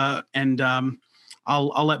giveaway, and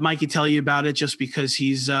I'll let Mikey tell you about it just because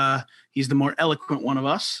he's the more eloquent one of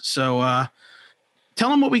us. So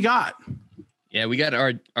tell him what we got. Yeah, we got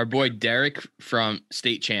our boy Derek from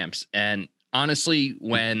State Champs. And honestly,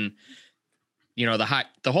 when the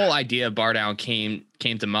whole idea of Bardown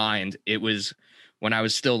came to mind, it was when I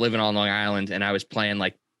was still living on Long Island and I was playing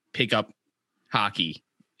like pickup hockey.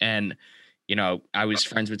 And I was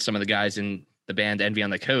friends with some of the guys in the band Envy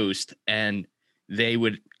on the Coast, and they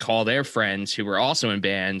would call their friends who were also in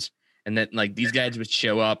bands, and then like these guys would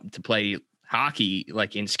show up to play hockey,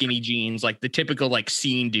 like in skinny jeans, like the typical like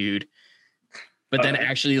scene dude, but then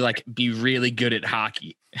actually like be really good at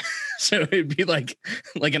hockey. So it'd be like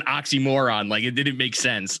an oxymoron. Like it didn't make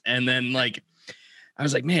sense. And then like, I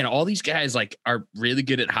was like, man, all these guys like are really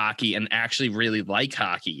good at hockey and actually really like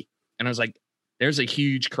hockey. And I was like, there's a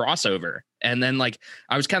huge crossover. And then like,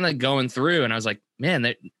 I was kind of going through and I was like,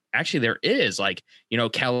 man, actually there is like,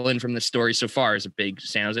 Kellen from the story so far is a big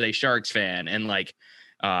San Jose Sharks fan, and like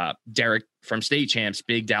Derek from State Champs,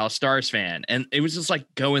 big Dallas Stars fan. And it was just like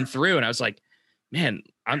going through and I was like, man,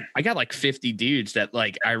 I got like 50 dudes that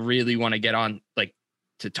like, I really want to get on like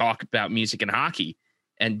to talk about music and hockey.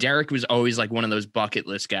 And Derek was always like one of those bucket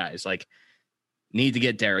list guys, like need to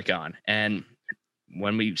get Derek on. And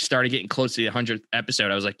when we started getting close to the 100th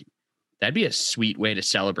episode, I was like, that'd be a sweet way to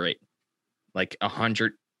celebrate like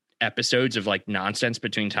 100 episodes of like nonsense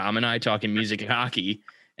between Tom and I talking music and hockey.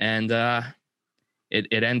 And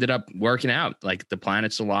it ended up working out. Like the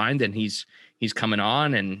planets aligned and he's coming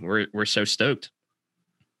on, and we're so stoked.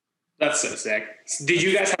 That's so sick. Did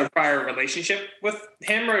you guys have a prior relationship with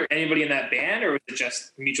him or anybody in that band, or was it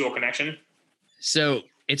just mutual connection? So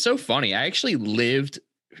it's so funny. I actually lived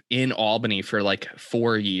in Albany for like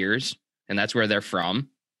 4 years, and that's where they're from,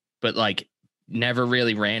 but like never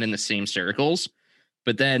really ran in the same circles.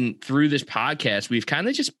 But then through this podcast, we've kind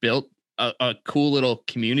of just built a cool little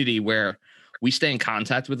community where we stay in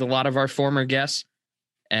contact with a lot of our former guests.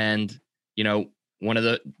 And, one of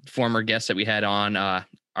the former guests that we had on,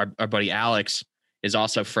 our buddy Alex, is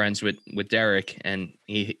also friends with Derek, and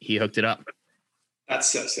he hooked it up. That's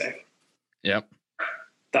so sick. Yep.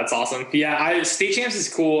 That's awesome. Yeah, State Champs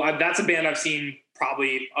is cool. That's a band I've seen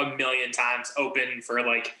probably a million times open for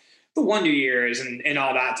like the Wonder Years and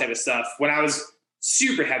all that type of stuff. When I was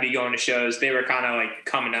super heavy going to shows, they were kind of like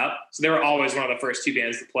coming up. So they were always one of the first two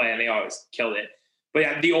bands to play, and they always killed it. But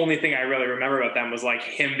yeah, the only thing I really remember about them was like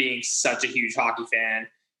him being such a huge hockey fan.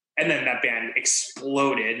 And then that band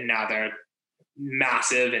exploded. And now they're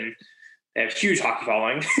massive and they have huge hockey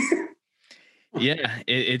following. Yeah,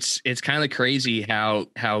 it's kind of crazy how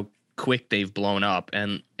quick they've blown up.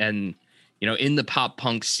 And in the pop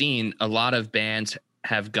punk scene, a lot of bands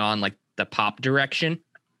have gone like the pop direction.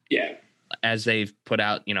 Yeah. As they've put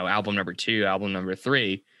out, album number 2, album number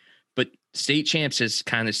 3, but State Champs has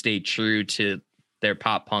kind of stayed true to their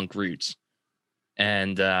pop punk roots,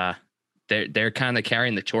 and they're kind of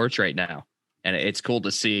carrying the torch right now, and it's cool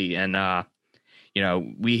to see. And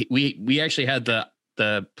we actually had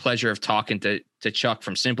the pleasure of talking to Chuck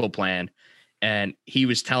from Simple Plan, and he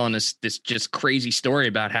was telling us this just crazy story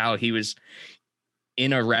about how he was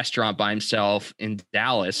in a restaurant by himself in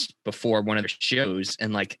Dallas before one of the shows,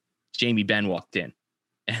 and like Jamie Benn walked in,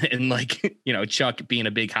 and like, you know, Chuck, being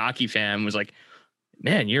a big hockey fan, was like,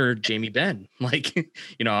 man, you're Jamie Benn. Like,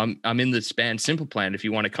 you know, I'm in this band Simple Plan if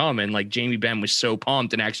you want to come. And like Jamie Benn was so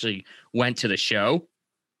pumped and actually went to the show.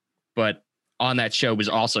 But on that show was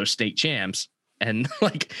also State Champs. And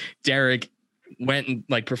like Derek went and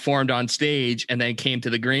like performed on stage and then came to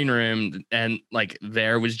the green room, and like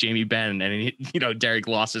there was Jamie Benn, and he, you know, Derek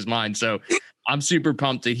lost his mind. So I'm super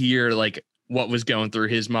pumped to hear like what was going through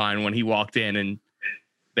his mind when he walked in, and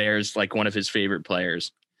there's like one of his favorite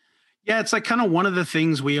players. Yeah, it's like kind of one of the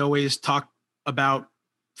things we always talk about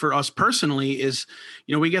for us personally is,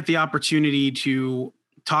 you know, we get the opportunity to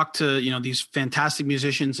talk to, you know, these fantastic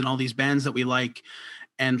musicians and all these bands that we like.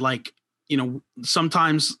 And like, you know,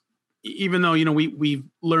 sometimes even though, you know, we've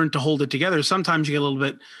learned to hold it together, sometimes you get a little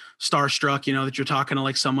bit starstruck, you know, that you're talking to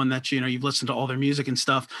like someone that, you know, you've listened to all their music and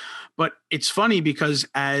stuff. But it's funny because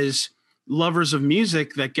as lovers of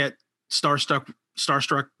music that get starstruck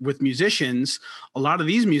with musicians, a lot of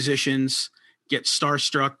these musicians get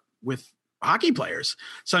starstruck with hockey players.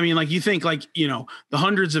 So, I mean, like, you think like, you know, the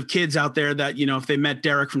hundreds of kids out there that, you know, if they met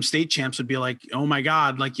Derek from State Champs would be like, oh my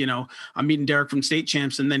God, like, you know, I'm meeting Derek from State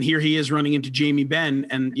Champs. And then here he is running into Jamie Benn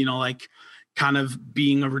and, you know, like kind of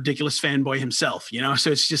being a ridiculous fanboy himself, you know?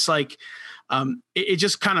 So it's just like, it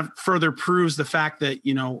just kind of further proves the fact that,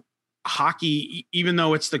 you know, hockey, even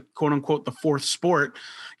though it's the quote unquote the fourth sport,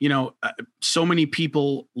 you know, so many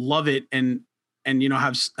people love it and you know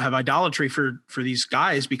have idolatry for these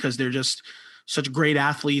guys because they're just such great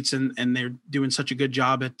athletes and they're doing such a good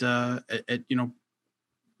job at you know,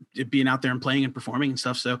 being out there and playing and performing and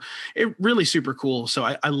stuff. So it really super cool. So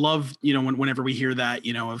I love, you know, whenever we hear that,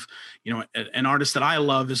 you know, of, you know, an artist that I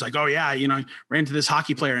love is like, oh yeah, you know, I ran into this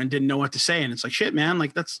hockey player and didn't know what to say. And it's like, shit, man,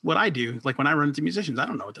 like that's what I do. Like when I run into musicians, I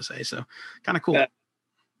don't know what to say. So kind of cool.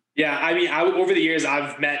 Yeah. I mean, over the years,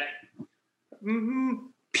 I've met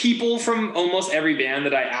people from almost every band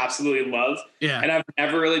that I absolutely love. Yeah. And I've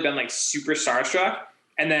never really been like super starstruck.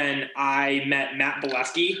 And then I met Matt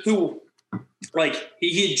Bolesky, who, like,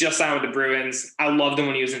 he had just signed with the Bruins. I loved him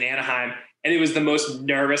when he was in Anaheim. And it was the most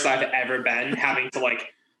nervous I've ever been, having to,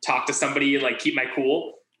 like, talk to somebody and, like, keep my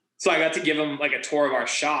cool. So I got to give him, like, a tour of our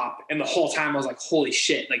shop. And the whole time I was like, holy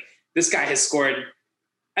shit. Like, this guy has scored.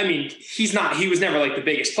 I mean, he was never, like, the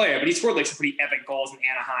biggest player, but he scored, like, some pretty epic goals in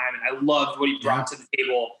Anaheim. And I loved what he brought to the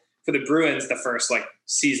table for the Bruins the first, like,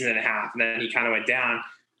 season and a half. And then he kind of went down.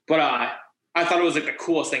 But I thought it was like the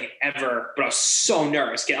coolest thing ever, but I was so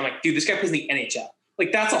nervous. I'm like, dude, this guy plays in the NHL.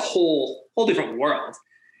 Like that's a whole different world.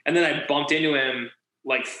 And then I bumped into him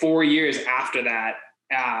like 4 years after that,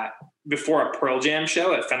 before a Pearl Jam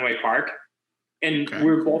show at Fenway Park. And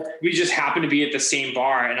we just happened to be at the same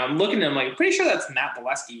bar. And I'm looking at him like, I'm pretty sure that's Matt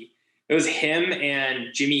Bolesky. It was him and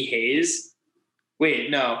Jimmy Hayes.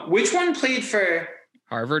 Wait, no. Which one played for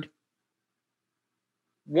Harvard?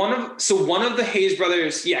 One of the Hayes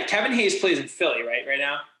brothers, yeah, Kevin Hayes plays in Philly, right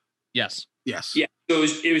now? Yes. Yeah. So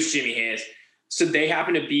it was Jimmy Hayes. So they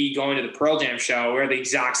happened to be going to the Pearl Jam show. We're at the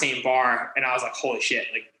exact same bar, and I was like, holy shit,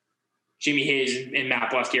 like Jimmy Hayes and Matt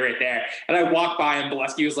Bolesky right there. And I walked by, and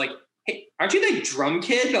Bolesky was like, hey, aren't you the drum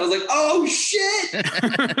kid? And I was like, oh shit.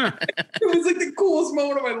 It was like the coolest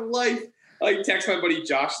moment of my life. I text my buddy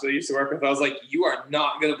Josh that I used to work with. I was like, you are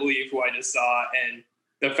not gonna believe who I just saw, and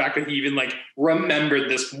the fact that he even like remembered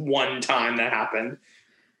this one time that happened.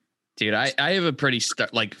 Dude, I have a pretty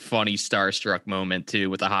funny starstruck moment too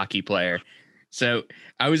with a hockey player. So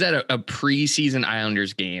I was at a preseason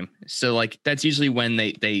Islanders game. So like that's usually when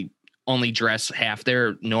they only dress half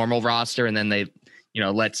their normal roster, and then they, you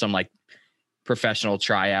know, let some like professional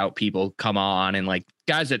tryout people come on, and like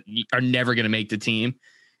guys that are never going to make the team.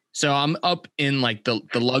 So I'm up in like the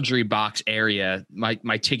luxury box area. My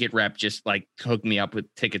ticket rep just like hooked me up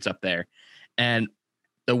with tickets up there. And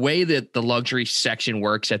the way that the luxury section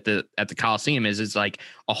works at the Coliseum is like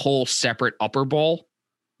a whole separate upper bowl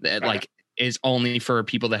that like is only for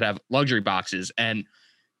people that have luxury boxes. And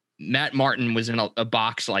Matt Martin was in a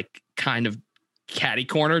box like kind of catty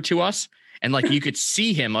corner to us. And like you could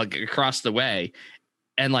see him like across the way.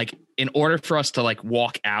 And like, in order for us to like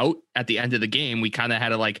walk out at the end of the game, we kind of had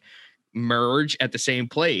to like merge at the same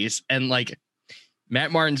place. And like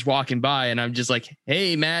Matt Martin's walking by, and I'm just like,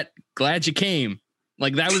 hey, Matt, glad you came.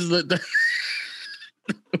 Like that was the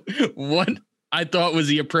what I thought was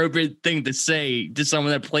the appropriate thing to say to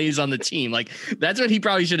someone that plays on the team. Like that's what he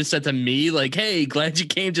probably should have said to me. Like, hey, glad you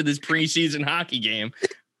came to this preseason hockey game.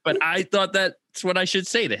 But I thought that's what I should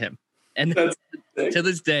say to him. And to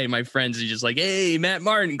this day, my friends are just like, hey, Matt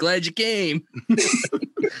Martin, glad you came.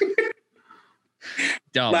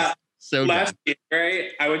 Dumb. Last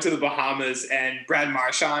January, I went to the Bahamas and Brad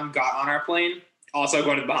Marchand got on our plane. Also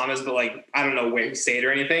going to the Bahamas, but like, I don't know where he stayed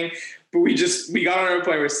or anything. But we got on our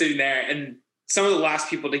plane, we're sitting there, and some of the last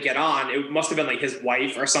people to get on, it must have been like his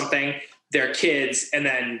wife or something, their kids, and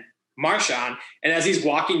then Marchand. And as he's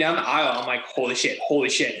walking down the aisle, I'm like, holy shit.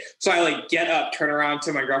 So I like get up, turn around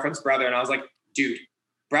to my girlfriend's brother, and I was like, dude,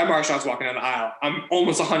 Brad Marchand's walking down the aisle. I'm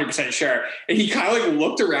almost 100% sure. And he kind of like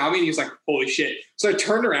looked around me and he was like, holy shit. So I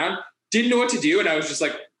turned around, didn't know what to do. And I was just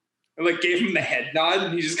like, I like gave him the head nod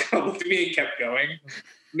and he just kind of looked at me and kept going.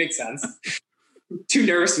 Makes sense. Too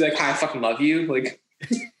nervous to be like, hi, I fucking love you. Like,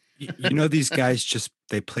 you know, these guys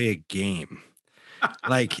they play a game.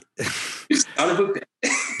 Like,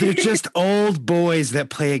 they're just old boys that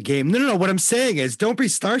play a game. No. What I'm saying is don't be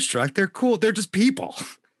starstruck. They're cool. They're just people.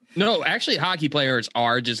 No, actually, hockey players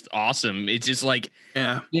are just awesome. It's just like,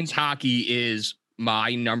 since hockey is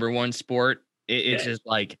my number one sport, it's just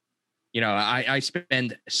like, you know, I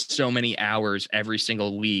spend so many hours every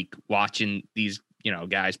single week watching these, you know,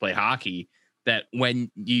 guys play hockey that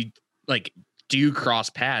when you like do cross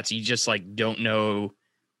paths, you just like don't know,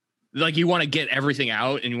 like you want to get everything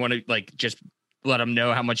out and you want to like just let them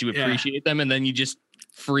know how much you appreciate them. And then you just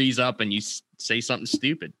freeze up and you say something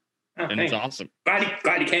stupid. Oh, and it's awesome. Glad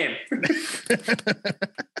he came.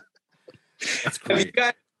 That's great.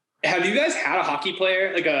 Have you guys had a hockey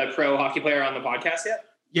player, like a pro hockey player, on the podcast yet?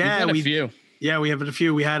 Yeah, we have a few. Yeah, we have a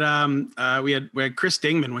few. We had we had Chris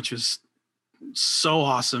Dingman, which was so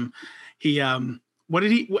awesome. He where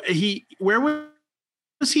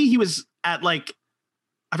was he? He was at like,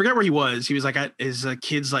 I forgot where he was. He was like at his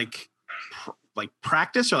kid's like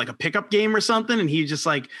practice or like a pickup game or something. And he just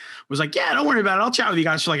like was like, yeah, don't worry about it. I'll chat with you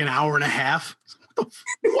guys for like an hour and a half.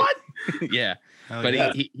 What? Yeah. But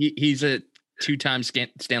yeah. He's a 2-time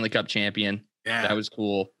Stanley Cup champion. Yeah. That was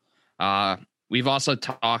cool. We've also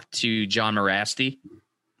talked to John Morasti,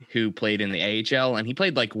 who played in the AHL, and he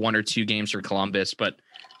played like 1 or 2 games for Columbus, but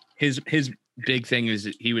his big thing is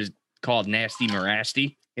that he was called Nasty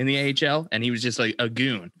Morasti in the AHL, and he was just like a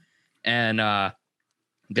goon. And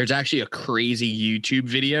there's actually a crazy YouTube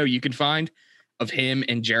video you can find of him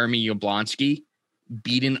and Jeremy Yablonsky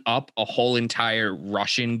beating up a whole entire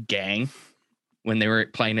Russian gang when they were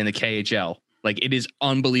playing in the KHL. Like, it is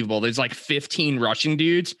unbelievable. There's like 15 Russian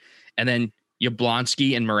dudes, and then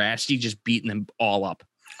Yablonsky and Morasti just beating them all up.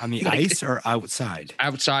 On the ice or outside?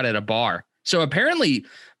 Outside at a bar. So apparently,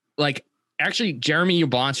 like, actually, Jeremy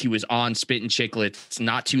Yablonsky was on Spit and Chicklets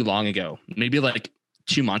not too long ago, maybe like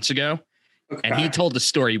 2 months ago. Okay. And he told the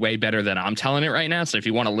story way better than I'm telling it right now. So if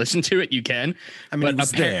you want to listen to it, you can. I mean,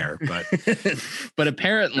 it's there, but but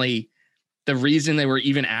apparently the reason they were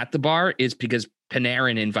even at the bar is because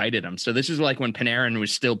Panarin invited him. So this is like when Panarin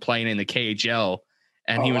was still playing in the KHL,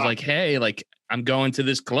 and he was like, "Hey, like, I'm going to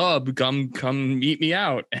this club. Come meet me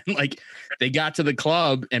out." And like they got to the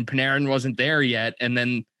club and Panarin wasn't there yet, and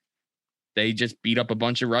then they just beat up a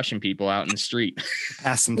bunch of Russian people out in the street.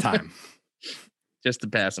 Pass some time. Just to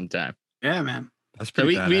pass some time. Yeah, man. That's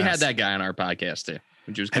pretty so we had that guy on our podcast too.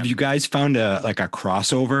 Which was Have you guys found a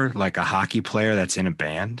crossover, like a hockey player that's in a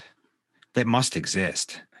band? That must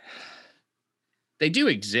exist. They do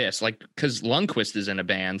exist, like, because Lundqvist is in a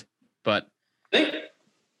band, but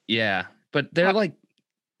yeah, but they're like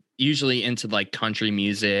usually into like country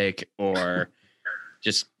music or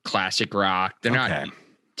just classic rock. They're not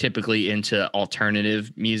typically into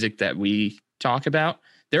alternative music that we talk about.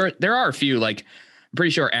 There are a few, like, I'm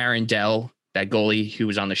pretty sure Aaron Dell, that goalie who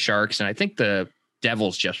was on the Sharks, and I think the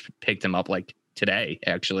Devils just picked him up like today,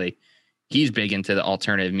 actually. He's big into the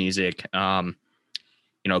alternative music.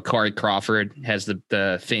 You know, Corey Crawford has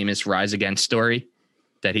the famous Rise Against story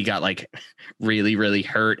that he got like really, really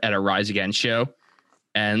hurt at a Rise Against show.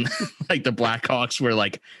 And like the Blackhawks were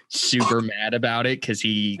like super mad about it because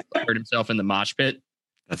he hurt himself in the mosh pit.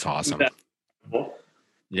 That's awesome.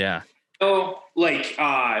 Yeah. Oh, like,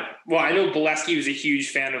 well, I know Bolesky was a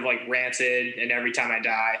huge fan of like Rancid and Every Time I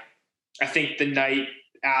Die. I think the night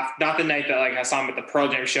after, not the night that like I saw him at the Pearl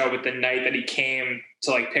Jam show, but the night that he came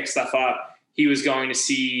to like pick stuff up, he was going to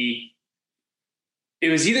see, it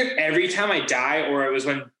was either Every Time I Die or it was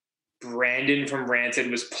when Brandon from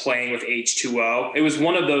Rancid was playing with H2O. It was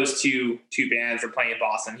one of those two bands were playing in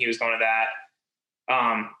Boston. He was going to that.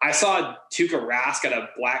 I saw Tuukka Rask at a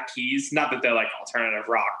Black Keys. Not that they're like alternative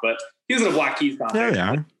rock, but he was at a Black Keys concert. There they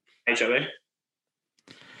are. Each other.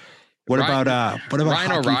 What about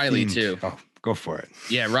Ryan O'Reilly too? Oh, go for it.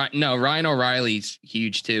 Yeah, right. No, Ryan O'Reilly's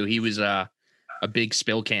huge too. He was a big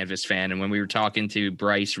Spill Canvas fan, and when we were talking to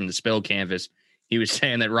Bryce from the Spill Canvas, he was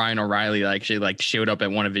saying that Ryan O'Reilly actually like showed up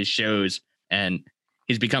at one of his shows, and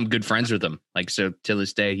he's become good friends with them. Like, so to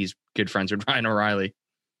this day, he's good friends with Ryan O'Reilly.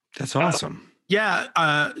 That's awesome.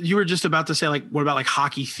 Yeah. You were just about to say, like, what about like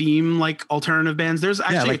hockey theme, like alternative bands? There's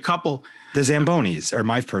actually a couple. The Zambonis are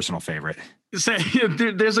my personal favorite. So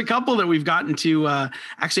there's a couple that we've gotten to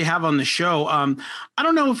actually have on the show. I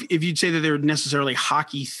don't know if you'd say that they're necessarily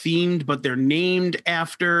hockey themed, but they're named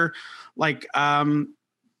after like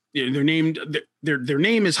they're named. Their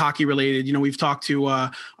name is hockey related. You know, we've talked to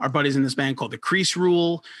our buddies in this band called the Crease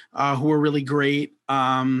Rule, who are really great.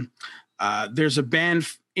 There's a band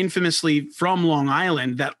infamously from Long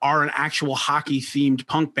Island that are an actual hockey themed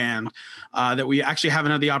punk band that we actually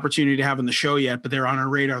haven't had the opportunity to have on the show yet, but they're on our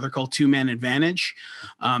radar. They're called Two Man Advantage.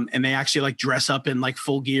 And they actually like dress up in like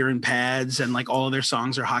full gear and pads, and like all of their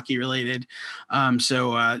songs are hockey related.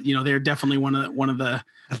 So you know, they're definitely one of the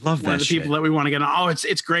I love that people that we want to get on. Oh,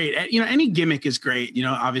 it's great. You know, any gimmick is great, you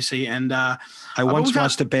know, obviously. And I once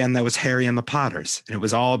watched a band that was Harry and the Potters, and it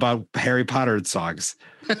was all about Harry Potter songs.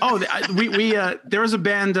 Oh, there was a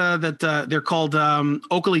band that they're called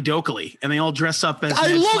Oakley Dokley, and they all dress up as I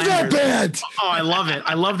Ned love Flanders. that band. Oh, I love it.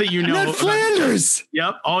 I love that you know Ned Flanders.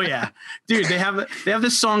 Yep. Oh yeah, dude. They have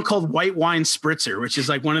this song called White Wine Spritzer, which is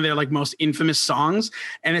like one of their like most infamous songs,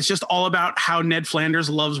 and it's just all about how Ned Flanders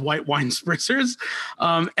loves white wine spritzers.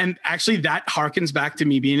 And actually, that harkens back to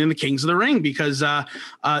me being in the Kings of the Ring, because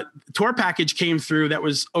tour package came through that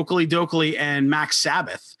was Oakley Dokley and Max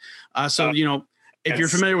Sabbath. You know, if you're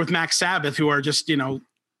familiar with Max Sabbath, who are just, you know,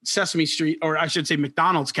 Sesame Street, or I should say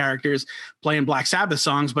McDonald's characters playing Black Sabbath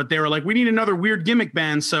songs, but they were like, we need another weird gimmick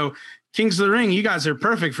band. So Kings of the Ring, you guys are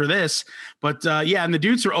perfect for this. But yeah, and the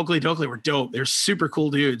dudes for Oakley Dokley were dope. They're super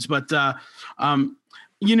cool dudes. But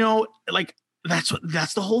you know, like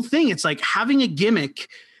that's the whole thing. It's like having a gimmick.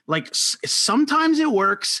 Like sometimes it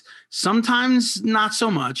works, sometimes not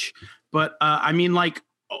so much. But I mean, like,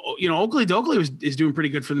 you know, Oakley Dokley is doing pretty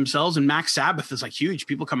good for themselves, and Max Sabbath is like huge.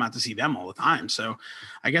 People come out to see them all the time. So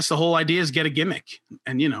I guess the whole idea is get a gimmick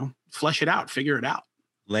and, you know, flesh it out, figure it out.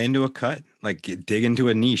 Lay into a cut, like dig into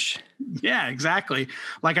a niche. Yeah, exactly.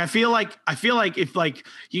 Like, I feel like if like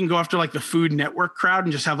you can go after like the Food Network crowd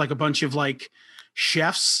and just have like a bunch of like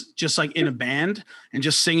chefs just like in a band and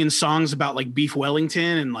just singing songs about like beef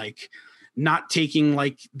Wellington and like not taking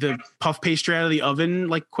like the puff pastry out of the oven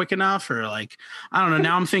like quick enough, or like, I don't know.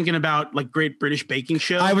 Now I'm thinking about like Great British Baking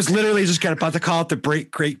Show. I was literally just about to call it the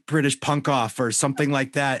Great British Punk Off or something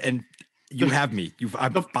like that. And you have me.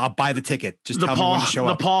 I'll buy the ticket. Just tell me when to show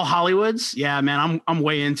up. The Paul Hollywoods. Yeah, man, I'm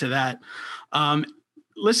way into that.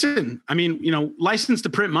 Listen, I mean, you know, license to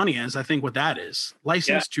print money is, I think, what that is.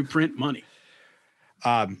 License to print money.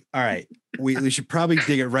 All right. We should probably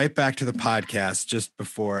dig it right back to the podcast just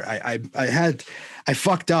before I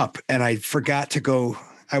fucked up and I forgot to go.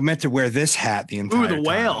 I meant to wear this hat the entire time. Ooh, the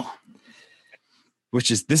whale.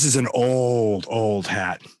 This is an old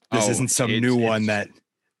hat. This isn't some new one that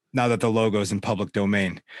now that the logo's in public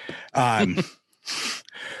domain. But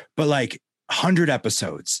like 100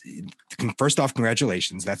 episodes. First off,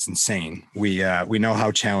 congratulations. That's insane. We know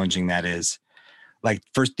how challenging that is. Like,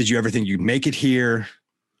 first, did you ever think you'd make it here?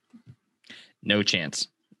 No chance.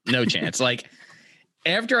 Like,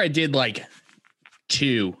 after I did like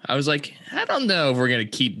 2, I was like, I don't know if we're gonna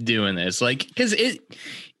keep doing this. Like, because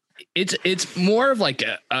it's more of like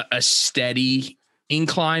a steady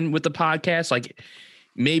incline with the podcast. Like,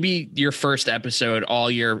 maybe your first episode,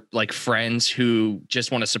 all your like friends who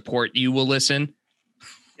just want to support you will listen.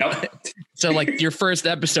 Yep. So like your first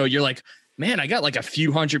episode, you're like, man, I got like a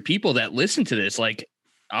few hundred people that listen to this. Like,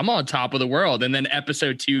 I'm on top of the world. And then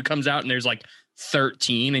episode 2 comes out and there's like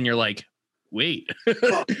 13 and you're like, wait,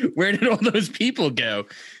 where did all those people go?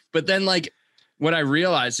 But then like what I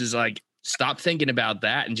realized is like, stop thinking about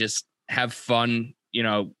that and just have fun, you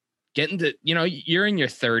know, getting to, you know, you're in your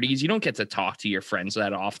 30s. You don't get to talk to your friends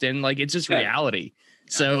that often. Like, it's just reality.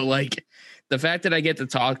 Yeah. So like the fact that I get to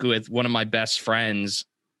talk with one of my best friends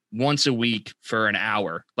once a week for an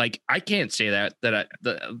hour, like I can't say that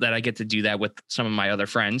I get to do that with some of my other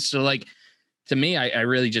friends. So like, to me, I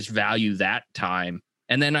really just value that time.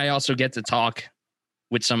 And then I also get to talk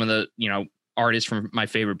with some of the, you know, artists from my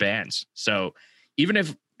favorite bands. So even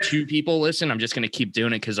if 2 people listen, I'm just going to keep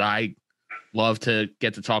doing it because I love to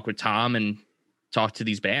get to talk with Tom and talk to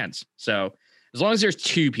these bands. So as long as there's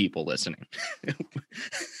 2 people listening,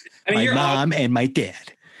 I mean, my mom and my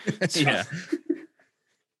dad. Yeah.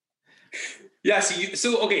 Yeah.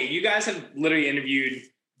 So okay, you guys have literally interviewed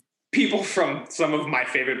people from some of my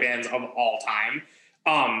favorite bands of all time.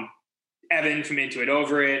 Evan from Into It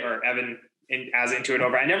Over It, or Evan as Into It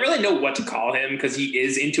Over. I never really know what to call him because he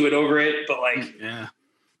is into it over it, but like,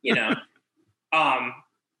 you know,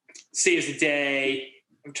 Saves the Day,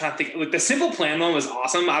 I'm trying to think. Like the Simple Plan one was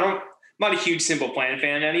awesome. I'm not a huge Simple Plan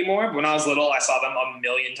fan anymore. But when I was little, I saw them a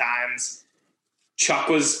million times. Chuck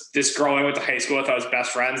was this girl I went to high school with. I was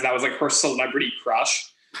best friends. That was like her celebrity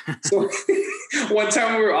crush. So one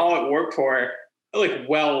time we were all at Warped Tour, like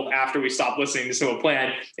well after we stopped listening to Simple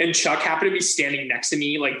Plan, and Chuck happened to be standing next to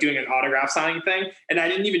me, like doing an autograph signing thing. And I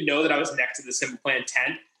didn't even know that I was next to the Simple Plan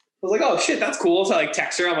tent. I was like, oh shit, that's cool. So I like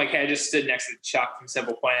text her. I'm like, hey, I just stood next to Chuck from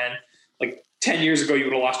Simple Plan. Like 10 years ago, you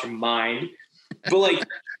would have lost your mind. But like,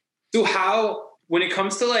 so how, when it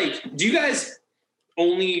comes to like, do you guys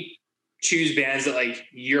only choose bands that like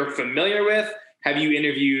you're familiar with? Have you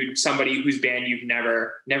interviewed somebody whose band you've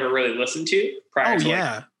never really listened to prior to?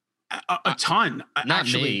 Yeah. A ton. Not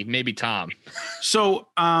actually. Me, maybe Tom. So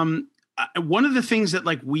one of the things that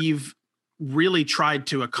like we've really tried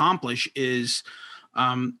to accomplish is,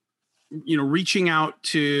 reaching out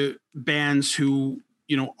to bands who,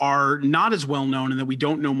 are not as well known and that we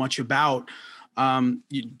don't know much about,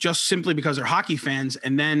 just simply because they're hockey fans,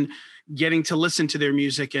 and then getting to listen to their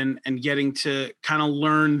music and getting to kind of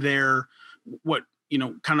learn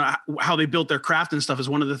kind of how they built their craft and stuff is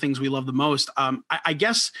one of the things we love the most. I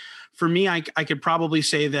guess for me, I could probably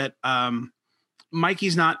say that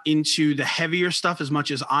Mikey's not into the heavier stuff as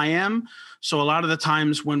much as I am. So a lot of the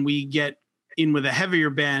times when we get in with a heavier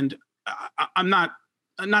band, I'm not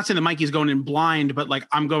saying that Mikey's going in blind, but like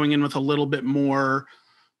I'm going in with a little bit more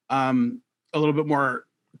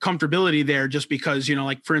comfortability there, just because,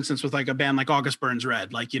 like for instance, with like a band like August Burns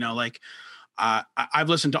Red, like, I've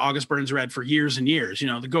listened to August Burns Red for years and years,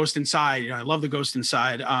 the Ghost Inside, I love the Ghost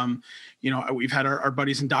Inside. We've had our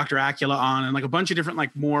buddies in Dr. Acula on, and like a bunch of different,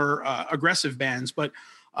 like more aggressive bands, but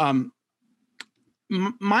mine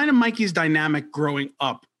and Mikey's dynamic growing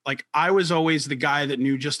up, like I was always the guy that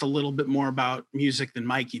knew just a little bit more about music than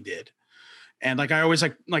Mikey did. And like, I always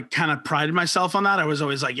like kind of prided myself on that. I was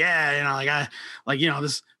always like, yeah,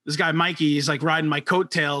 this guy, Mikey, he's like riding my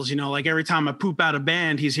coattails, like every time I poop out a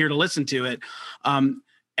band, he's here to listen to it. And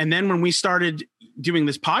then when we started doing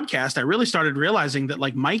this podcast, I really started realizing that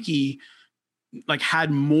like Mikey like had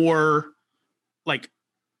more, like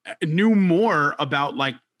knew more about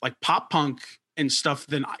like pop punk and stuff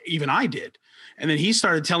than even I did. And then he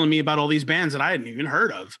started telling me about all these bands that I hadn't even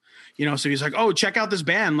heard of, so he's like, oh, check out this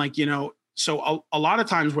band. Like, so a lot of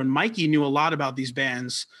times when Mikey knew a lot about these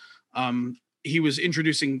bands, he was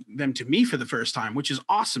introducing them to me for the first time, which is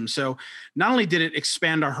awesome. So not only did it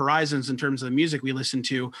expand our horizons in terms of the music we listened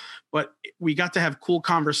to, but we got to have cool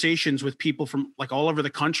conversations with people from like all over the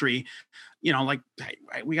country. Like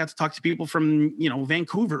we got to talk to people from,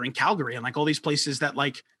 Vancouver and Calgary and like all these places that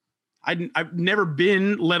like I've never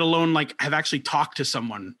been, let alone like have actually talked to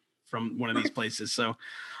someone from one of these places. So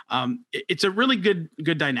it's a really good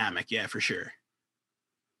dynamic. Yeah, for sure.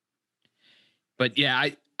 But yeah,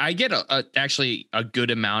 I get actually a good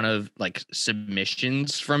amount of like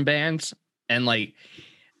submissions from bands, and like,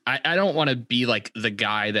 I don't want to be like the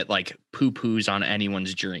guy that like poo-poos on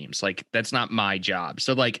anyone's dreams. Like that's not my job.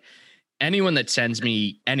 So like anyone that sends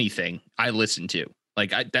me anything, I listen to.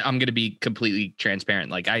 Like I'm going to be completely transparent.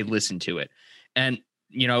 Like I listen to it. And,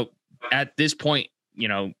 at this point,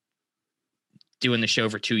 doing the show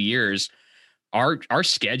for 2 years, our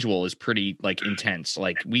schedule is pretty like intense.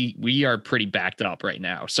 Like we are pretty backed up right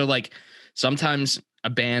now. So like sometimes a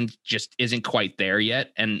band just isn't quite there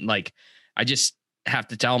yet. And like, I just have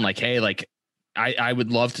to tell them like, hey, like I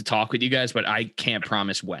would love to talk with you guys, but I can't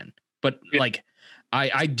promise when. But like,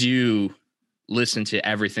 I do listen to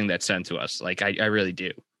everything that's sent to us. Like I really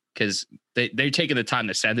do. Cause they're taking the time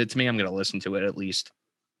to send it to me. I'm going to listen to it at least.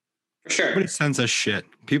 For sure. Nobody sends us shit.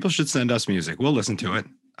 People should send us music. We'll listen to it.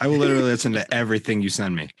 I will literally listen to everything you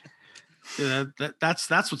send me. Yeah, that's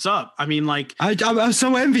what's up. I mean, like I'm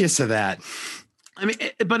so envious of that. I mean,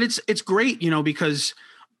 but it's great, because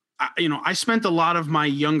I spent a lot of my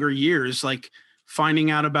younger years like finding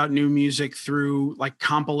out about new music through like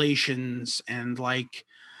compilations and like,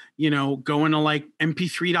 going to like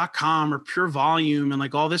mp3.com or Pure Volume and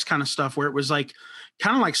like all this kind of stuff where it was like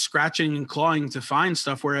kind of like scratching and clawing to find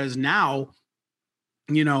stuff. Whereas now,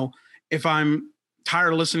 if I'm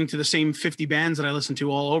tired of listening to the same 50 bands that I listen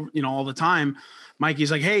to all over, all the time,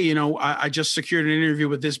 Mikey's like, hey, I just secured an interview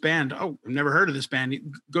with this band. Oh, I've never heard of this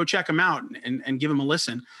band. Go check them out and give them a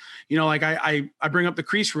listen. Like I bring up the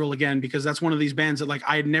Crease Rule again, because that's one of these bands that like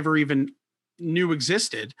I had never even knew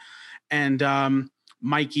existed. And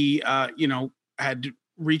Mikey, had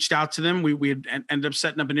reached out to them. We had ended up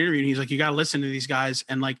setting up an interview, and he's like, you got to listen to these guys.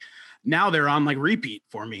 And like, now they're on like repeat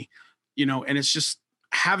for me, and it's just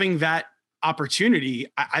having that opportunity,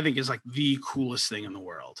 I think is like the coolest thing in the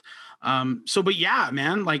world. But yeah,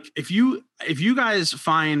 man, like if you guys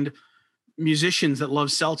find musicians that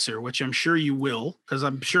love seltzer, which I'm sure you will, because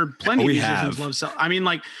I'm sure plenty of musicians love seltzer. I mean,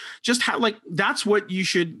 like, just how, like, that's what you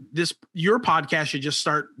should, your podcast should just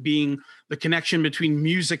start being the connection between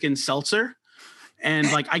music and seltzer.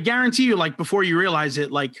 And like, I guarantee you, like, before you realize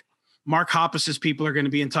it, like, Mark Hoppus's people are going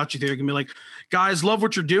to be in touch with you. They're going to be like, guys, love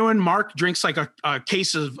what you're doing. Mark drinks like a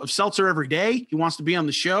case of seltzer every day. He wants to be on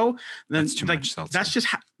the show. And then that's too much seltzer. That's just,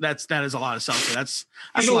 that is a lot of seltzer. That's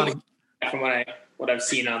a lot of, from what I've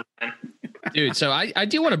seen online. Dude, so I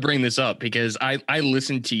do want to bring this up because I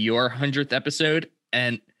listened to your 100th episode,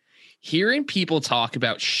 and hearing people talk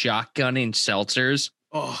about shotgunning seltzers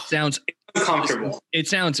sounds uncomfortable. It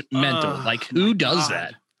sounds mental. Like, who does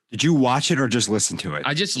that? Did you watch it or just listen to it?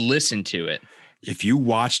 I just listened to it. If you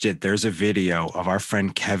watched it, there's a video of our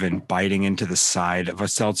friend Kevin biting into the side of a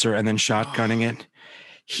seltzer and then shotgunning it.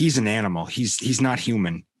 He's an animal. He's not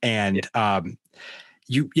human. And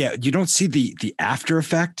you don't see the after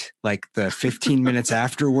effect, like the 15 minutes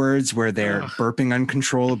afterwards where they're burping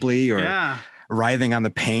uncontrollably or writhing on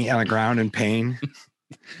the ground in pain.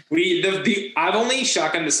 I've only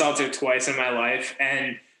shotgunned the seltzer twice in my life,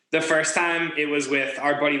 and the first time it was with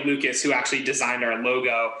our buddy Lucas, who actually designed our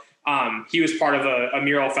logo. He was part of a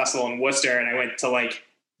mural festival in Worcester, and I went to like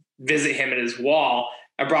visit him at his wall.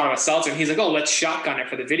 I brought him a seltzer, and he's like, "Oh, let's shotgun it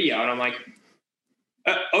for the video." And I'm like,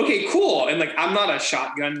 "Okay, cool." And like, I'm not a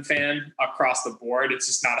shotgun fan across the board. It's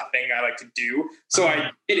just not a thing I like to do. So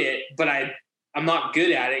I did it, but I'm not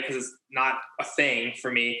good at it because it's not a thing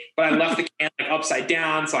for me. But I left the can like upside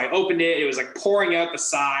down, so I opened it. It was like pouring out the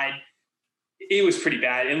side. It was pretty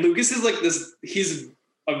bad. And Lucas is like this, he's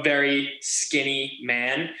a very skinny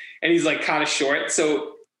man and he's like kind of short.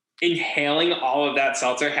 So inhaling all of that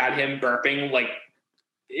seltzer had him burping. Like,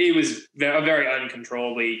 it was a very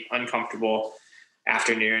uncontrollably uncomfortable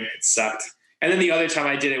afternoon. It sucked. And then the other time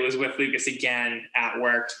I did it was with Lucas again at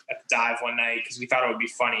work at the dive one night because we thought it would be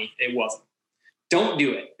funny. It wasn't. Don't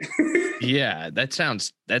do it. Yeah, that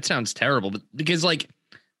sounds terrible because like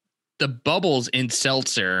the bubbles in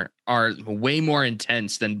seltzer are way more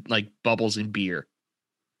intense than like bubbles in beer.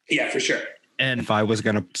 Yeah, for sure. And if I was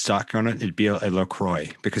going to stock on it, it'd be a LaCroix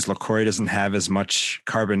because LaCroix doesn't have as much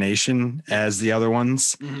carbonation as the other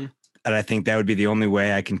ones. Mm-hmm. And I think that would be the only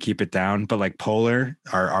way I can keep it down. But like Polar,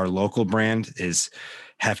 our local brand, is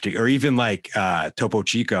hefty. Or even like Topo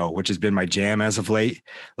Chico, which has been my jam as of late.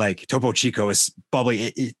 Like Topo Chico is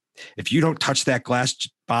bubbly. If you don't touch that glass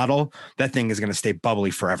bottle, that thing is going to stay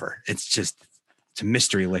bubbly forever. It's a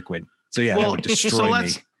mystery liquid. So yeah, that would destroy me.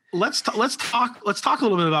 Let's talk a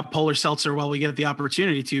little bit about Polar Seltzer while we get the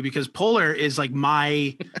opportunity to, because Polar is like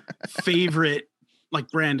my favorite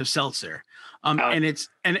like brand of seltzer. And it's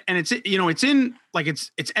it's in like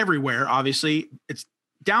it's everywhere. Obviously, it's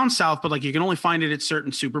down south, but like you can only find it at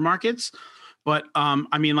certain supermarkets. But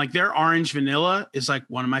I mean, like their orange vanilla is like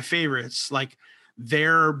one of my favorites. Like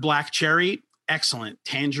their black cherry, excellent.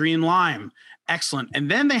 Tangerine lime, excellent.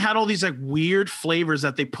 And then they had all these like weird flavors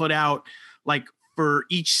that they put out like for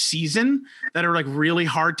each season that are like really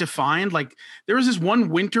hard to find. Like there was this one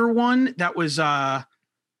winter one that was I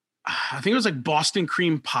think it was like Boston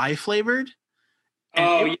cream pie flavored.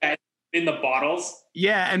 And yeah, in the bottles.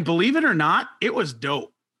 Yeah, and believe it or not, it was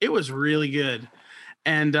dope. It was really good.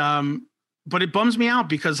 And but it bums me out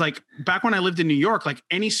because like back when I lived in New York, like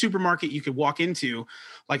any supermarket you could walk into,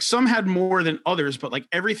 like some had more than others, but like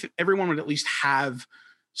everyone would at least have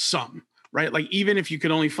some, right? Like even if you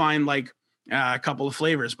could only find like a couple of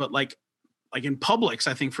flavors, but like in Publix,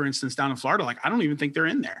 I think for instance down in Florida, like I don't even think they're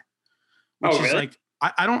in there. Which is like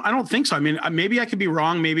I don't think so. I mean, maybe I could be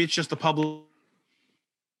wrong. Maybe it's just the Publix.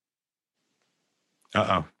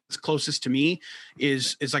 It's closest to me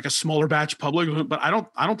is like a smaller batch Publix, but I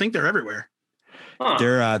don't think they're everywhere.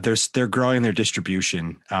 Huh. They're growing their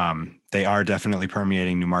distribution. They are definitely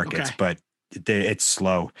permeating new markets, but it's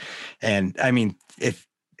slow. And I mean, if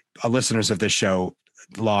listeners of this show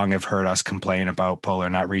long have heard us complain about Polar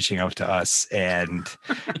not reaching out to us and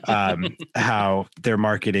how their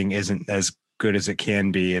marketing isn't as good as it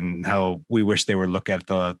can be, and how we wish they would look at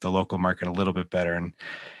the local market a little bit better.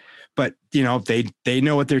 But you know, they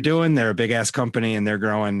know what they're doing. They're a big ass company and they're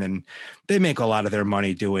growing, and they make a lot of their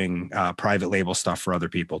money doing private label stuff for other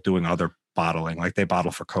people, doing other bottling. Like they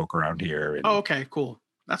bottle for Coke around here. And, okay, cool.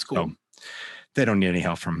 That's cool. So they don't need any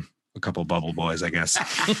help from a couple of bubble boys, I guess.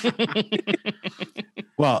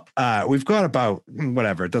 Well, we've got about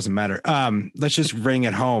whatever. It doesn't matter. Let's just ring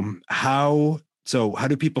it home. How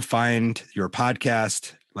do people find your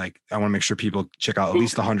podcast? Like, I want to make sure people check out at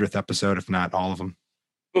least the 100th episode, if not all of them.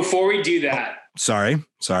 Before we do that, sorry.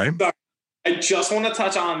 I just want to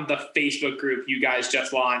touch on the Facebook group you guys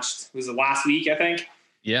just launched. Was it last week, I think?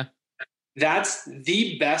 Yeah. That's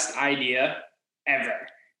the best idea ever.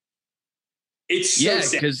 It's so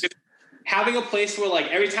sick. Because having a place where, like,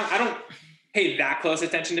 every time, I don't pay that close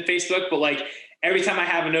attention to Facebook, but like every time I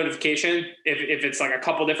have a notification, if it's like a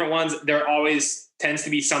couple different ones, there always tends to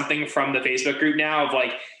be something from the Facebook group now of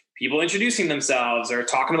like people introducing themselves or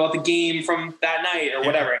talking about the game from that night or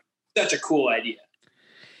whatever. Such a cool idea.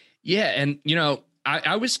 Yeah. And, you know,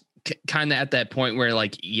 I was kind of at that point where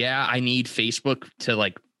like, yeah, I need Facebook to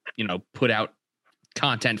like, you know, put out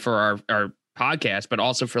content for our podcast, but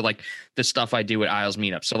also for like the stuff I do at Isles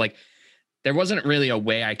Meetup. So like, there wasn't really a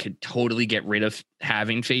way I could totally get rid of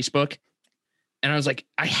having Facebook. And I was like,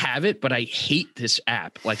 I have it, but I hate this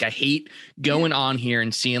app. Like, I hate going on here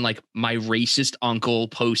and seeing like my racist uncle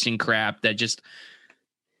posting crap that just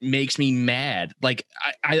makes me mad. Like,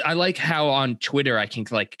 I like how on Twitter I can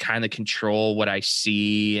like kind of control what I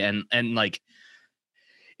see, and like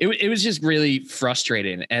it was just really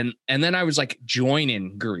frustrating. And then I was like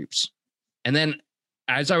joining groups, and then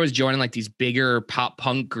as I was joining like these bigger pop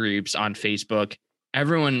punk groups on Facebook,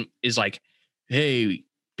 everyone is like, hey,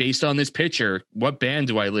 based on this picture, what band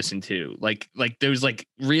do I listen to? Like those like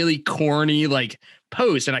really corny like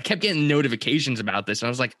posts. And I kept getting notifications about this. And I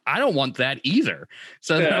was like, I don't want that either.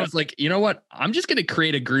 So then I was like, you know what? I'm just going to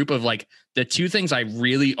create a group of like the two things I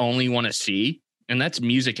really only want to see. And that's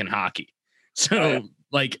music and hockey. So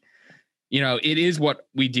like, you know, it is what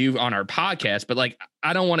we do on our podcast, but like,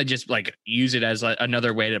 I don't want to just like use it as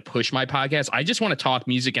another way to push my podcast. I just want to talk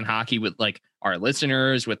music and hockey with like our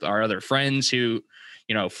listeners, with our other friends who,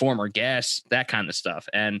 you know, former guests, that kind of stuff.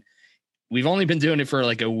 And we've only been doing it for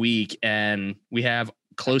like a week, and we have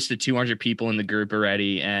close to 200 people in the group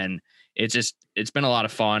already. And it's been a lot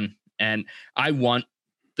of fun. And I want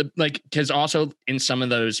because also in some of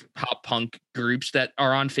those pop punk groups that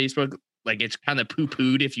are on Facebook, like it's kind of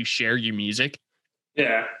poo-pooed if you share your music.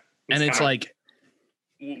 Yeah. And it's like,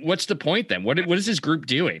 what's the point then? What is this group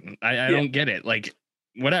doing? I don't get it. Like,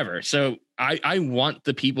 whatever. So I want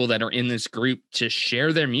the people that are in this group to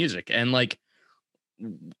share their music. And like,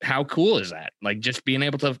 how cool is that? Like, just being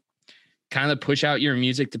able to kind of push out your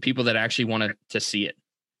music to people that actually want to see it.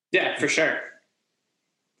 Yeah, for sure.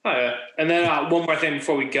 Oh, yeah. And then one more thing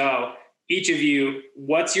before we go. Each of you,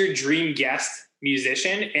 what's your dream guest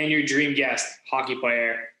musician and your dream guest hockey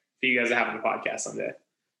player for you guys to have on the podcast someday?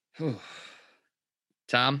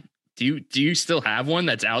 Tom, do you still have one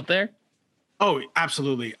that's out there? Oh,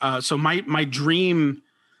 absolutely. So my dream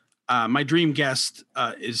guest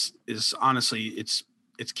is honestly it's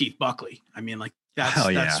Keith Buckley. I mean, like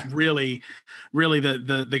that's really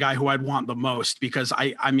the guy who I'd want the most, because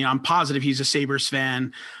I mean, I'm positive he's a Sabres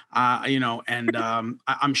fan, you know, and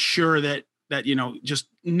I'm sure that, you know, just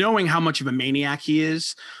knowing how much of a maniac he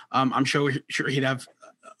is, I'm sure he'd have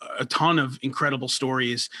a ton of incredible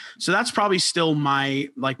stories. So that's probably still my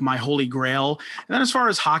holy grail. And then as far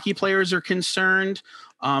as hockey players are concerned,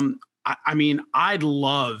 I mean, I'd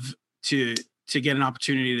love to get an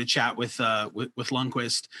opportunity to chat with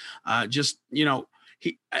Lundqvist. Just, you know,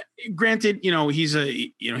 he granted, you know, he's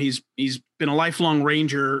been a lifelong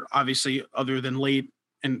Ranger, obviously, other than late,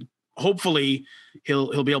 and hopefully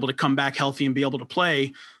he'll be able to come back healthy and be able to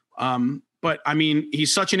play. But I mean,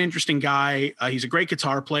 he's such an interesting guy. He's a great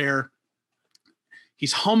guitar player.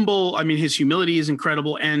 He's humble. I mean, his humility is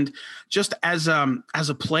incredible. And just as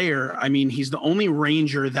a player, I mean, he's the only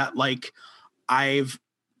Ranger that like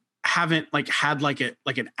haven't like had like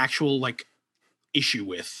an actual like issue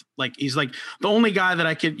with. Like, he's like the only guy that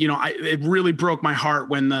I could, you know, it really broke my heart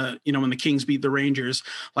when the Kings beat the Rangers.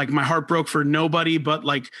 Like, my heart broke for nobody but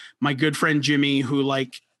like my good friend Jimmy, who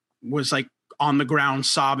like was like on the ground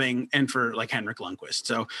sobbing, and for like Henrik Lundqvist.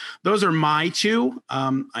 So those are my two.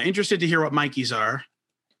 I'm interested to hear what Mikey's are.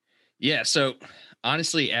 Yeah. So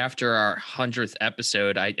honestly, after our 100th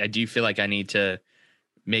episode, I do feel like I need to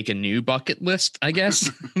make a new bucket list, I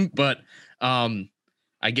guess. But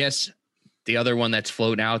I guess the other one that's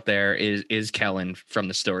floating out there is Kellen from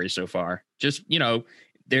the story so far. Just, you know,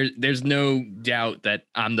 there's no doubt that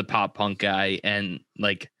I'm the pop punk guy, and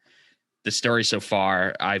like the story so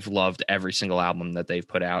far, I've loved every single album that they've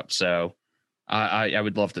put out. So I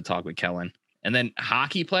would love to talk with Kellen. And then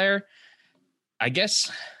hockey player, I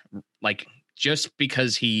guess, like, just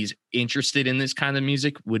because he's interested in this kind of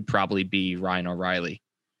music, would probably be Ryan O'Reilly.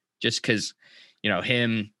 Just because, you know,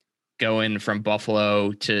 him going from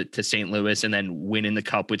Buffalo to St. Louis and then winning the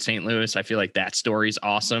cup with St. Louis, I feel like that story's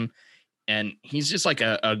awesome. And he's just like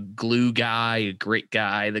a glue guy, a great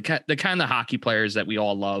guy, the kind of hockey players that we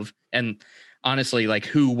all love. And honestly, like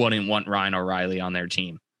who wouldn't want Ryan O'Reilly on their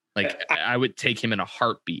team? Like I would take him in a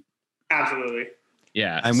heartbeat. Absolutely.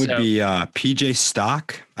 Yeah. And would be PJ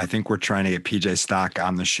Stock. I think we're trying to get PJ Stock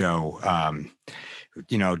on the show.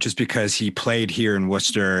 Just because he played here in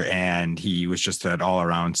Worcester and he was just an all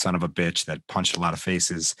around son of a bitch that punched a lot of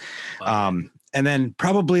faces. And then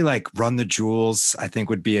probably like Run the Jewels, I think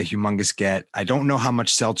would be a humongous get. I don't know how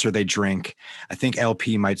much seltzer they drink. I think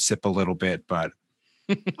LP might sip a little bit, but.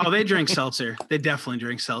 Oh, they drink seltzer. They definitely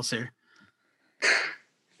drink seltzer. I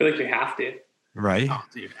feel like you have to. Right. Oh,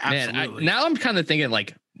 dude, absolutely. Man, now I'm kind of thinking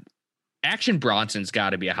like Action Bronson's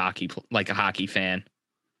got to be a hockey fan.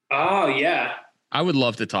 Oh yeah. I would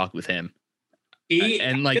love to talk with him.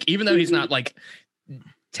 And like, even though he's not like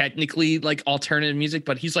technically like alternative music,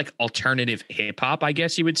 but he's like alternative hip hop, I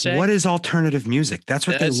guess you would say. What is alternative music? That's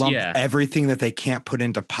what they love. Yeah. Everything that they can't put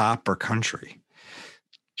into pop or country.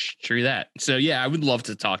 True that. So yeah, I would love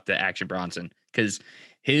to talk to Action Bronson because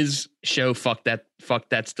his show, Fuck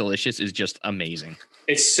That's Delicious, is just amazing.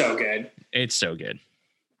 It's so good. It's so good.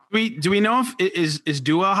 Do we know if is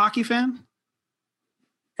Dua a hockey fan?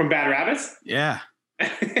 From Bad Rabbits? Yeah.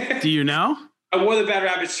 Do you know? I wore the Bad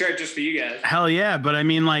Rabbits shirt just for you guys. Hell yeah. But I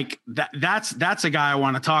mean, like that's a guy I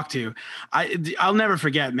want to talk to. I'll never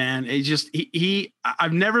forget, man. It's just,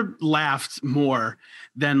 I've never laughed more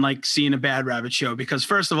than like seeing a Bad Rabbit show, because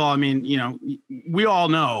first of all, I mean, we all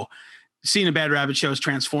know seeing a Bad Rabbit show is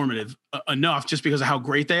transformative enough just because of how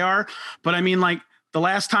great they are. But I mean, like the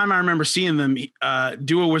last time I remember seeing them,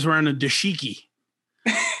 Dua was wearing a dashiki.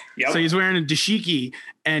 Yep. So he's wearing a dashiki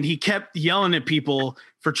and he kept yelling at people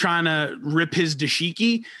for trying to rip his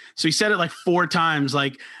dashiki. So he said it like 4 times.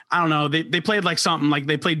 Like, I don't know. They played like something, like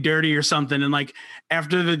they played dirty or something. And like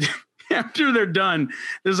after they're done,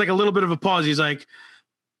 there's like a little bit of a pause. He's like,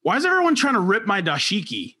 why is everyone trying to rip my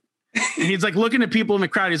dashiki? And he's like looking at people in the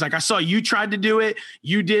crowd. He's like, I saw you tried to do it.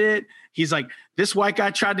 You did it. He's like, this white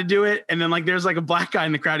guy tried to do it. And then like, there's like a black guy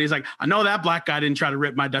in the crowd. He's like, I know that black guy didn't try to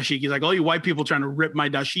rip my dashiki. He's like, all you white people trying to rip my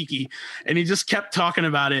dashiki. And he just kept talking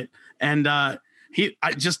about it. And I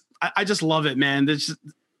just love it, man.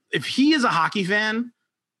 If he is a hockey fan,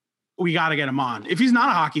 we got to get him on. If he's not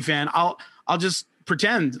a hockey fan, I'll just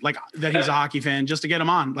pretend like that he's a hockey fan just to get him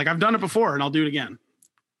on. Like I've done it before and I'll do it again.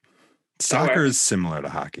 Soccer is similar to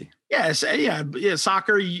hockey. Yes. Yeah.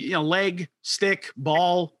 Soccer, leg, stick,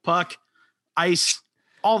 ball, puck, ice,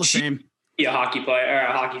 all the same. Be a hockey player or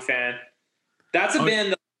a hockey fan. That's a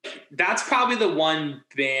band. That's probably the one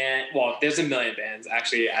band. Well, there's a million bands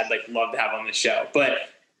actually I'd like love to have on the show, but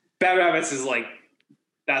Bad Rabbits is like,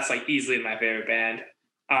 that's like easily my favorite band.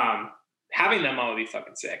 Having them on would be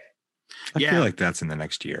fucking sick. I feel like that's in the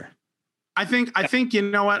next year. I think, you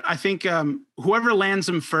know what? I think whoever lands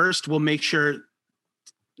them first will make sure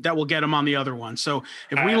that we'll get them on the other one. So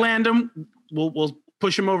if we land them, we'll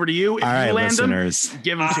push them over to you. If you land listeners. Them,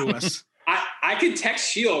 give them to us. I could text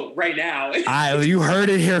Shield right now. You heard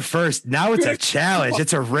it here first. Now it's a challenge.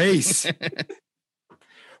 It's a race.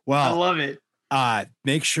 Well, I love it.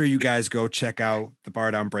 Make sure you guys go check out the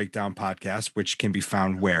Bardown Breakdown podcast, which can be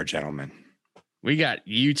found where, gentlemen? We got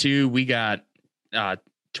YouTube. We got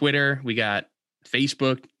Twitter. We got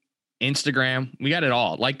Facebook, Instagram. We got it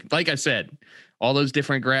all. Like I said, all those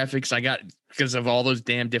different graphics I got because of all those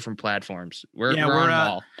damn different platforms. We're on them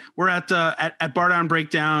all. We're at Bardown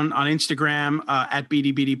Breakdown on Instagram, at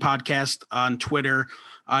BDBD Podcast on Twitter.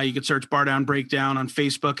 You can search Bardown Breakdown on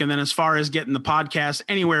Facebook. And then as far as getting the podcast,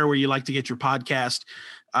 anywhere where you like to get your podcast,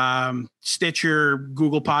 Stitcher,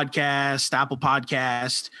 Google Podcast, Apple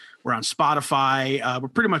Podcast, we're on Spotify. We're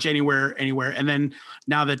pretty much anywhere. And then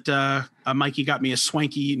now that Mikey got me a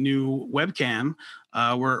swanky new webcam,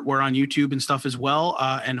 we're on YouTube and stuff as well.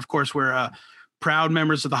 And of course, we're proud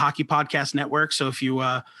members of the Hockey Podcast Network. So if you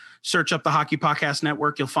search up the Hockey Podcast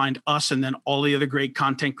Network, you'll find us and then all the other great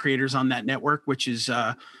content creators on that network, which is,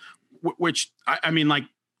 I mean, like,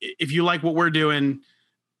 if you like what we're doing,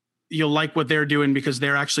 you'll like what they're doing because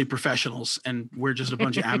they're actually professionals and we're just a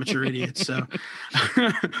bunch of amateur idiots. So,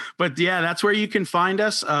 but yeah, that's where you can find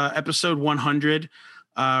us. Episode 100.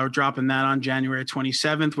 We're dropping that on January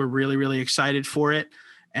 27th. We're really, really excited for it.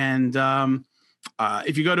 And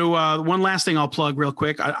if you go to one last thing I'll plug real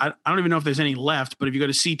quick. I don't even know if there's any left, but if you go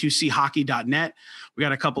to c2chockey.net, we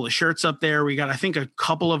got a couple of shirts up there. We got, I think, a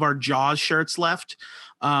couple of our Jaws shirts left.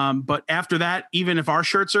 But after that, even if our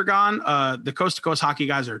shirts are gone, the Coast to Coast Hockey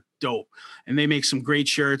guys are dope and they make some great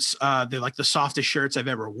shirts. They're like the softest shirts I've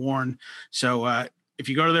ever worn. So if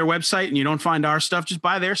you go to their website and you don't find our stuff, just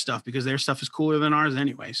buy their stuff because their stuff is cooler than ours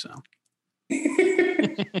anyway. So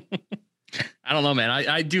I don't know, man.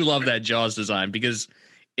 I do love that Jaws design because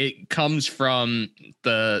it comes from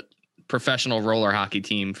the professional roller hockey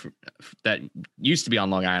team that used to be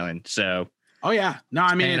on Long Island. So, oh yeah, no,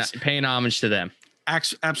 I mean, it's paying homage to them.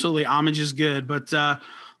 Absolutely, homage is good. But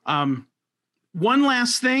one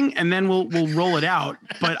last thing, and then we'll roll it out.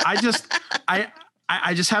 But I just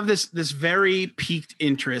have this very piqued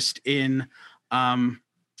interest in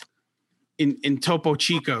Topo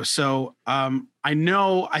Chico. So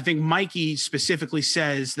I think Mikey specifically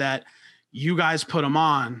says that you guys put him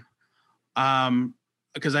on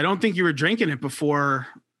because I don't think you were drinking it before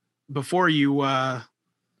you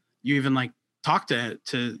even like talked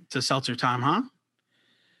to Seltzer Tom,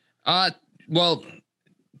 huh? Well,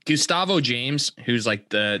 Gustavo James, who's like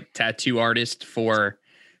the tattoo artist for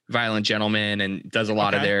Violent Gentlemen and does a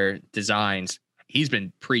lot of their designs, he's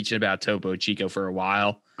been preaching about Topo Chico for a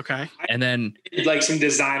while. Okay. And then like some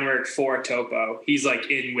design work for Topo. He's like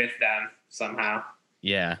in with them somehow.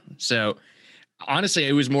 Yeah. So honestly,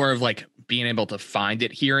 it was more of like being able to find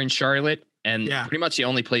it here in Charlotte. And pretty much the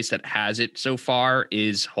only place that has it so far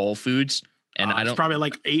is Whole Foods. And it's probably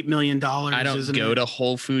like $8 million. I don't go to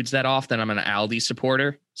Whole Foods that often. I'm an Aldi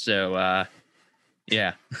supporter. So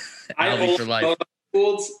yeah. Aldi for life.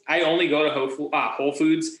 I only go to Whole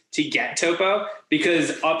Foods to get Topo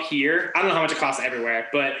because up here, I don't know how much it costs everywhere,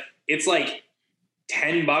 but it's like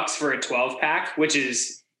 $10 for a 12-pack, which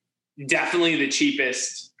is definitely the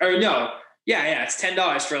cheapest. Or no, yeah, it's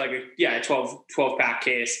 $10 for like a 12-pack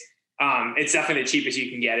case. It's definitely the cheapest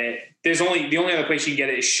you can get it. The only other place you can get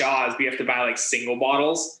it is Shaw's, but you have to buy like single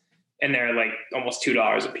bottles, and they're like almost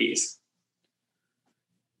 $2 a piece.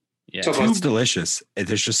 Yeah, it's delicious.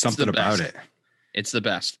 There's just something about it. It's the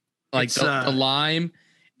best. Like the lime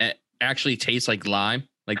actually tastes like lime.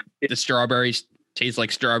 Like the strawberries taste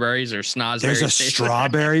like strawberries or snozberries. There's a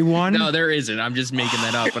strawberry one? No, there isn't. I'm just making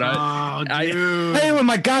that up. But I play with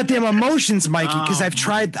my goddamn emotions, Mikey, because I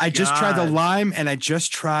just tried the lime and I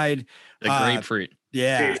just tried the grapefruit.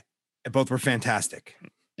 Yeah. Both were fantastic.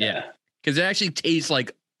 Yeah. Because it actually tastes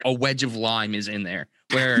like a wedge of lime is in there.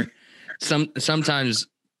 Where sometimes,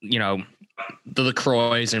 the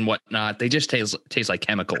LaCroix and whatnot, they just taste like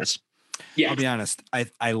chemicals. Yeah. I'll be honest.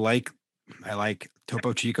 I like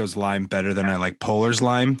Topo Chico's lime better than I like Polar's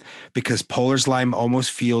lime because Polar's lime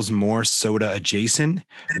almost feels more soda adjacent,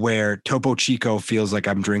 where Topo Chico feels like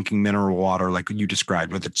I'm drinking mineral water, like you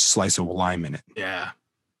described, with a slice of lime in it. Yeah.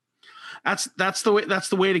 That's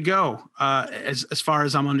the way to go. As far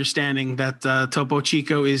as I'm understanding that Topo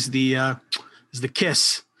Chico is the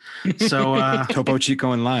kiss. So Topo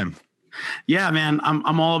Chico and lime. Yeah, man,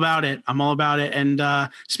 I'm all about it. And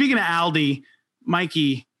speaking of Aldi,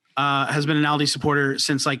 Mikey has been an Aldi supporter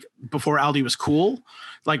since like before Aldi was cool.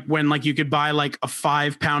 Like when like you could buy like a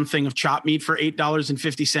 5-pound thing of chopped meat for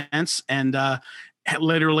 $8.50 and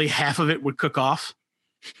literally half of it would cook off.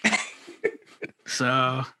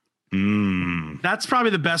 So that's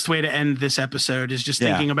probably the best way to end this episode is just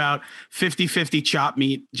thinking about 50-50 chopped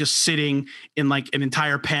meat just sitting in like an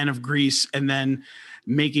entire pan of grease and then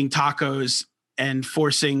making tacos and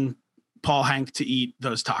forcing Paul Hank to eat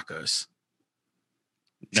those tacos.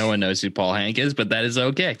 No one knows who Paul Hank is, but that is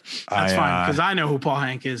okay. That's fine because I know who Paul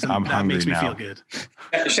Hank is. And that makes me feel good.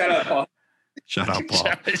 Shout out, Paul. Shout out, Paul.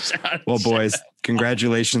 Well, boys,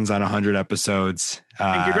 congratulations on 100 episodes.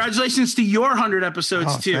 And congratulations to your 100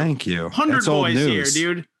 episodes too. Thank you. 100 That's boys here,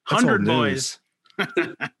 dude. 100 boys.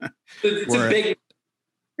 It's a big.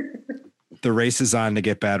 The race is on to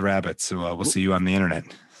get bad rabbits. So we'll see you on the internet.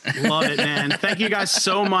 Love it, man. Thank you guys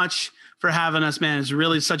so much for having us, man. It's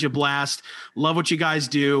really such a blast. Love what you guys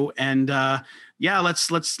do. And let's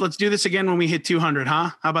do this again when we hit 200, huh?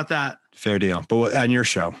 How about that? Fair deal. But on your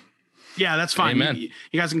show. Yeah, that's fine. You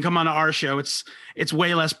guys can come on to our show. It's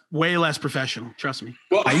way less professional. Trust me.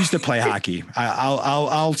 Well, I used to play hockey.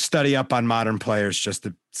 I'll study up on modern players just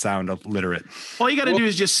to sound literate. All you got to do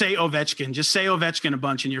is just say Ovechkin. Just say Ovechkin a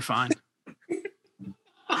bunch and you're fine.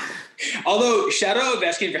 Although shout out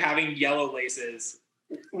Ovechkin for having yellow laces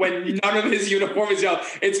when none of his uniform is yellow.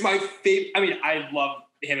 It's my favorite. I mean, I love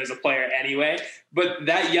him as a player anyway, but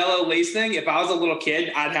that yellow lace thing, if I was a little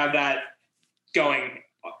kid, I'd have that going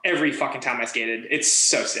every fucking time I skated. It's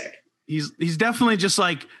so sick. He's definitely just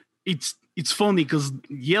like, it's funny because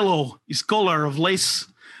yellow is color of lace,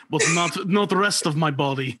 but not the rest of my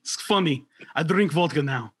body. It's funny. I drink vodka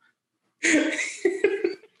now.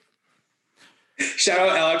 Shout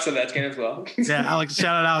out Alex Ovechkin as well. Yeah,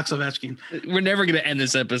 shout out Alex Ovechkin. We're never going to end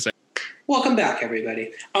this episode. Welcome back,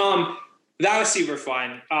 everybody. That was super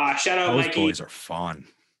fun. Shout out Those Mikey. Boys are fun.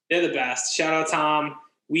 They're the best. Shout out Tom.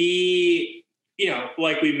 We,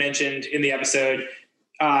 like we mentioned in the episode,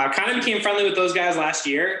 kind of became friendly with those guys last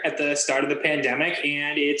year at the start of the pandemic,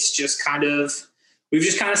 and it's just kind of we've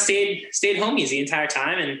just kind of stayed homies the entire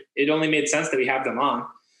time, and it only made sense that we have them on.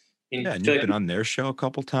 And you've been on their show a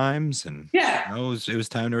couple times, and yeah, it was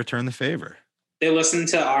time to return the favor. They listened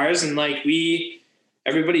to ours, and like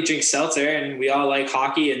everybody drinks seltzer, and we all like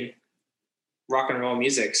hockey and rock and roll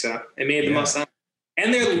music, so it made the most sense.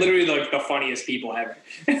 And they're literally like the funniest people ever.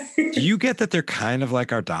 Do you get that they're kind of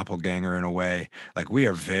like our doppelganger in a way? Like we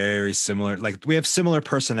are very similar. Like we have similar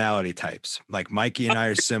personality types. Like Mikey and I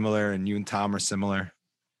are similar, and you and Tom are similar.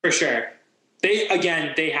 For sure.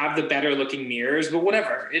 They have the better looking mirrors, but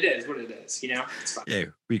whatever. It is what it is, you know? It's fine. Yeah,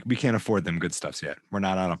 we can't afford them good stuffs yet. We're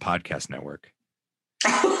not on a podcast network.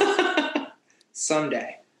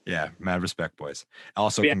 Someday. Yeah, mad respect, boys.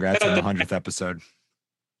 Also, congrats on the 100th episode.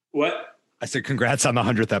 What? I said congrats on the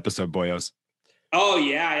 100th episode, boyos. Oh,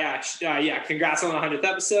 yeah. Congrats on the 100th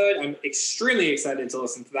episode. I'm extremely excited to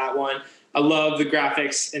listen to that one. I love the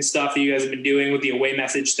graphics and stuff that you guys have been doing with the away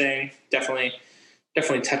message thing. Definitely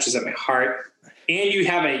touches at my heart. And you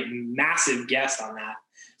have a massive guest on that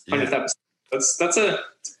 100th episode. That's a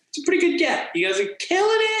pretty good get. You guys are killing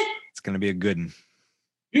it. It's going to be a good one.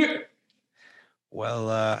 Yeah. Well,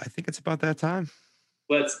 I think it's about that time.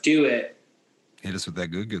 Let's do it. Hit us with that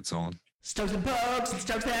good song. Stokes and Pokes,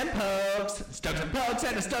 Stokes and Pokes, Stokes and Pokes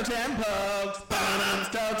and Stokes and Pokes, banana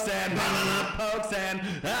Stokes and banana Pokes and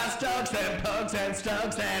Stokes and Pokes and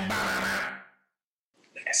Stokes and banana.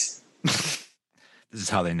 Nice. This is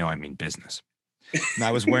how they know I mean business. And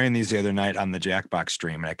I was wearing these the other night on the Jackbox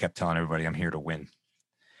stream, and I kept telling everybody I'm here to win.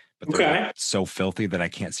 But they're like so filthy that I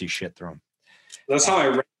can't see shit through them. That's how I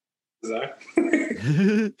read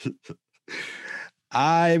that.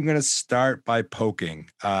 I'm going to start by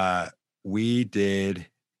poking. We did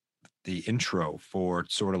the intro for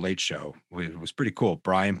Sort of Late Show. It was pretty cool.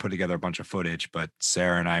 Brian put together a bunch of footage, but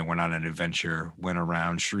Sarah and I went on an adventure, went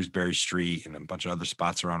around Shrewsbury Street and a bunch of other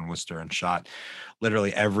spots around Worcester and shot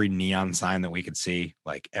literally every neon sign that we could see,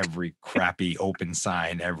 like every crappy open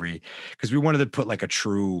sign, because we wanted to put like a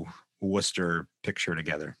true Worcester picture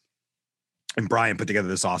together. And Brian put together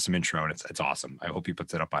this awesome intro, and it's awesome. I hope he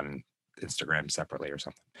puts it up on Instagram separately or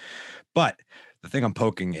something. But the thing I'm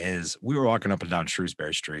poking is we were walking up and down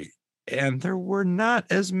Shrewsbury Street, and there were not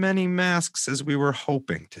as many masks as we were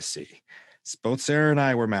hoping to see. Both Sarah and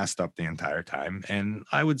I were masked up the entire time, and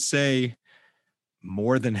I would say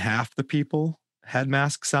more than half the people had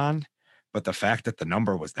masks on, but the fact that the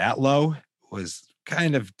number was that low was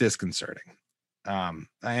kind of disconcerting. I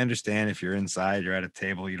understand if you're inside, you're at a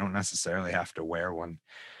table, you don't necessarily have to wear one.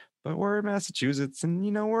 But we're in Massachusetts, and,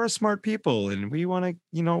 we're a smart people, and we want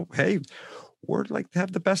to, hey, we're like to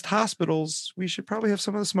have the best hospitals. We should probably have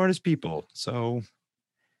some of the smartest people. So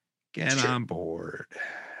get on board.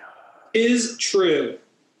 Is true.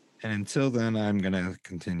 And until then, I'm going to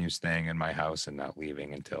continue staying in my house and not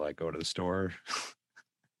leaving until I go to the store.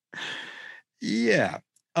 Yeah.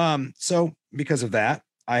 So because of that,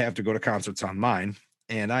 I have to go to concerts on mine.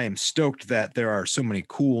 And I am stoked that there are so many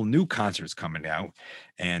cool new concerts coming out.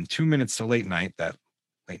 And 2 Minutes to Late Night, that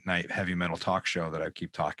late night heavy metal talk show that I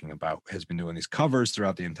keep talking about, has been doing these covers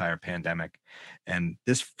throughout the entire pandemic. And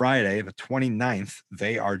this Friday, the 29th,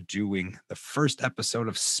 they are doing the first episode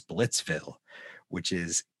of Splitsville, which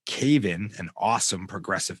is Cave In, an awesome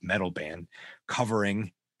progressive metal band,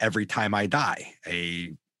 covering Every Time I Die,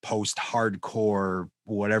 a post-hardcore,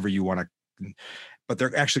 whatever you want to, but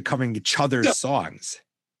they're actually covering each other's songs.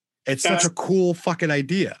 It's such a cool fucking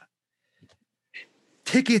idea.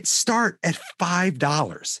 Tickets start at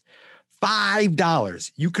 $5.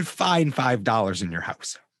 $5. You could find $5 in your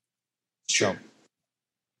house. Sure.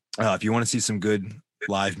 So, if you want to see some good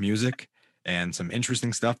live music and some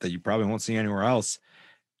interesting stuff that you probably won't see anywhere else,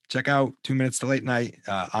 check out 2 Minutes to Late Night,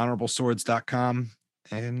 honorableswords.com,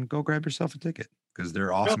 and go grab yourself a ticket because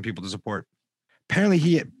they're awesome people to support.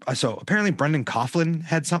 Apparently apparently Brendan Coughlin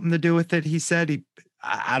had something to do with it. He said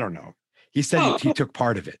I don't know. He said he took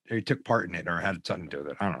part of it, or he took part in it, or had something to do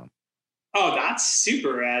with it. I don't know. Oh, that's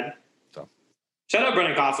super rad. So shout out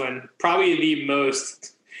Brendan Coughlin, probably the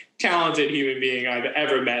most talented human being I've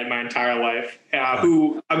ever met in my entire life,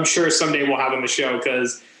 who I'm sure someday we'll have on the show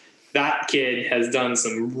because that kid has done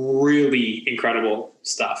some really incredible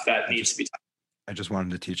stuff that needs to be done. I just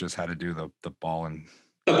wanted to teach us how to do the ball and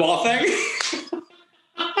the ball thing.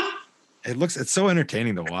 It's so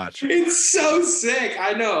entertaining to watch. It's so sick.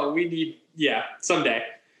 I know. We need, someday.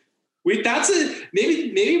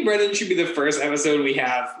 Maybe Brendan should be the first episode we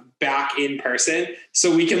have back in person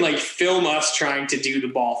so we can film us trying to do the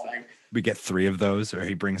ball thing. We get 3 of those, or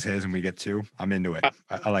he brings his and we get 2. I'm into it.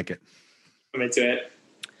 I like it. I'm into it.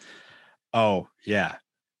 Oh, yeah.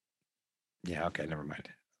 Yeah, okay, never mind.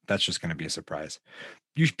 That's just going to be a surprise.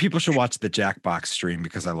 People should watch the Jackbox stream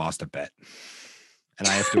because I lost a bet. And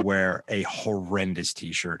I have to wear a horrendous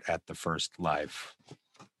t-shirt at the first live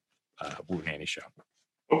Wu Nanny show.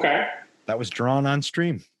 Okay. That was drawn on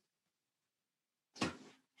stream.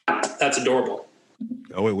 That's adorable.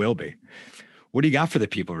 Oh, it will be. What do you got for the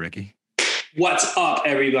people, Ricky? What's up,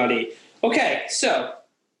 everybody? Okay, so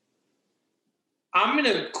I'm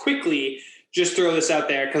going to quickly just throw this out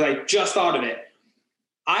there because I just thought of it.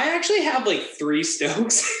 I actually have like 3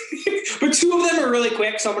 Stokes, but 2 of them are really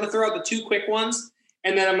quick. So I'm going to throw out the 2 quick ones,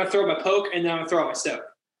 and then I'm going to throw out my poke, and then I'm going to throw out my Stoke.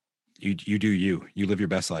 You do you. You live your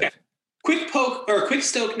best life. Okay. Quick poke or quick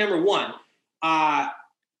Stoke number 1.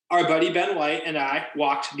 Our buddy Ben White and I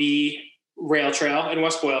walked the rail trail in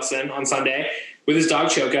West Boylston on Sunday with his dog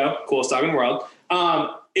Choco, coolest dog in the world.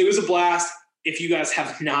 It was a blast. If you guys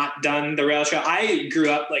have not done the rail trail, I grew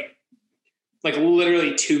up like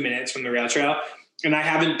literally 2 minutes from the rail trail, and I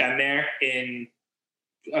haven't been there in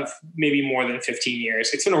maybe more than 15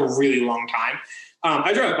 years. It's been a really long time.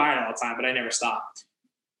 I drive by it all the time, but I never stopped.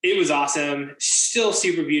 It was awesome. Still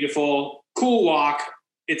super beautiful. Cool walk.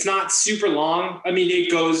 It's not super long. I mean, it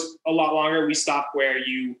goes a lot longer. We stopped where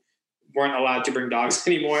you weren't allowed to bring dogs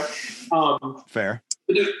anymore. Fair.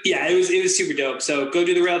 Yeah, it was super dope. So go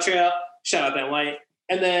do the rail trail. Shout out Ben White.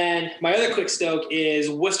 And then my other quick Stoke is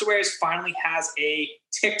Worcester Wares finally has a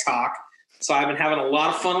TikTok. So I've been having a lot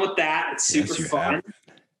of fun with that. It's super fun. Have.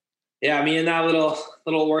 Yeah, me and that little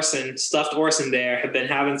Orson, stuffed Orson there, have been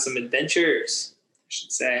having some adventures, I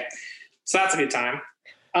should say. So that's a good time.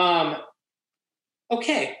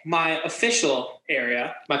 Okay, my official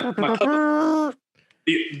area, my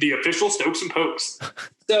the official Stokes and Pokes.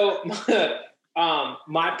 So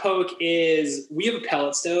my poke is we have a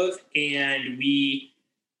pellet stove, and we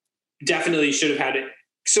definitely should have had it.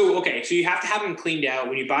 So you have to have them cleaned out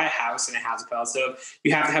when you buy a house and it has a pellet stove.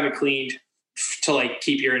 You have to have it cleaned to like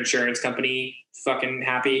keep your insurance company fucking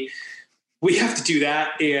happy. We have to do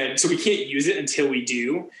that, and so we can't use it until we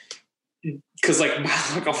do, because like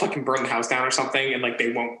I'll fucking burn the house down or something, and like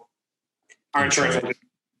they won't. Our insurance won't.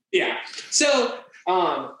 Yeah. So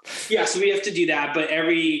so we have to do that, but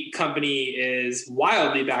every company is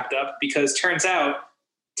wildly backed up because turns out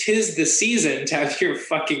 'tis the season to have your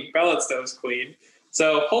fucking pellet stoves cleaned.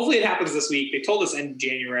 So hopefully it happens this week. They told us end of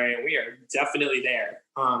January, and we are definitely there.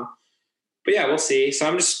 But yeah, we'll see. So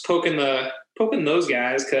I'm just poking those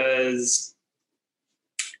guys because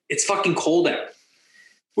it's fucking cold out.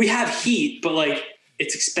 We have heat, but like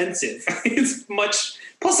it's expensive. It's much.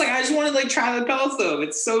 Plus, like I just want to like try the pellet stove.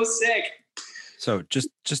 It's so sick. So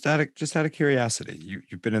just out of curiosity,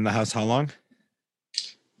 you've been in the house how long?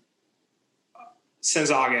 Since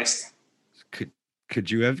August. Could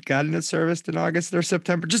you have gotten it serviced in August or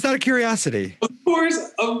September? Just out of curiosity. Of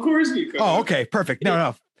course we could. Oh, okay, perfect.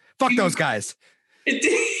 No, fuck those guys. It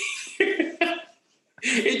did.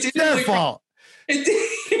 It did. Their fault. It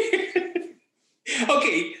did.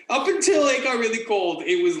 Okay, up until it got really cold,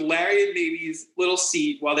 it was Larry and Baby's little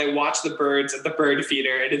seat while they watch the birds at the bird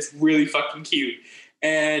feeder, and it's really fucking cute.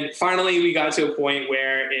 And finally, we got to a point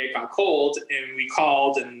where it got cold, and we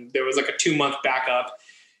called, and there was like a 2-month backup.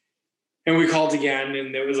 And we called again,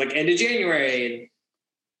 and it was like end of January, and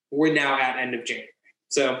we're now at end of January.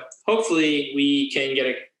 So hopefully we can get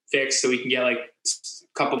it fixed so we can get like a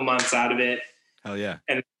couple months out of it. Hell yeah.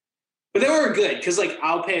 But they were good because like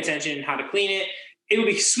I'll pay attention how to clean it. It'll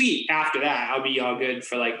be sweet after that. I'll be all good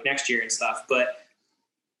for like next year and stuff. But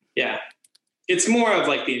yeah, it's more of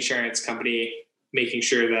like the insurance company making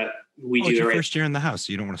sure that we do the right. First year in the house,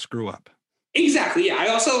 so you don't want to screw up. Exactly. Yeah.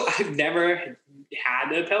 I've never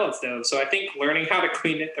had a pellet stove, so I think learning how to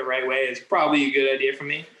clean it the right way is probably a good idea for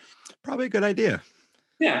me. Probably a good idea.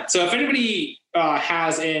 Yeah. So if anybody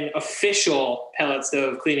has an official pellet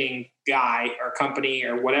stove cleaning guy or company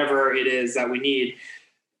or whatever it is that we need,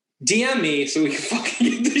 DM me so we can fucking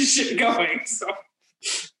get this shit going. So,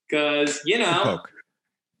 because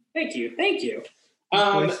thank you.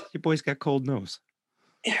 Your boys got cold nose.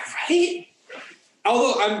 Yeah, right.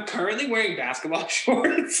 Although I'm currently wearing basketball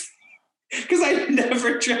shorts because I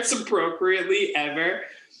never dress appropriately ever.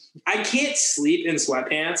 I can't sleep in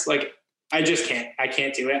sweatpants. Like I just can't. I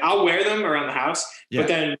can't do it. I'll wear them around the house, but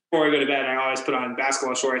then before I go to bed, I always put on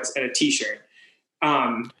basketball shorts and a t-shirt.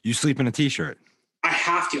 You sleep in a t-shirt? I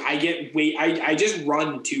have to. I just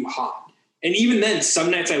run too hot, and even then,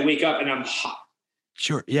 some nights I wake up and I'm hot.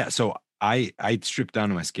 Sure. Yeah. So I strip down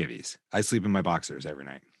to my skivvies. I sleep in my boxers every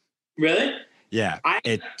night. Really? Yeah.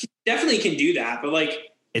 I definitely can do that, but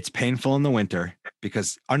like it's painful in the winter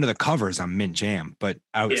because under the covers I'm mint jam, but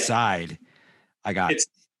outside I got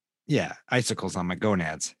icicles on my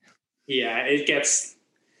gonads. Yeah,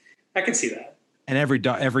 I can see that. And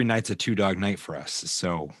every night's a 2-dog night for us.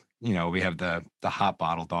 So, we have the hot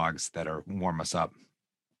bottle dogs that are warm us up.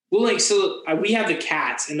 Well, we have the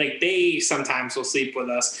cats, and they sometimes will sleep with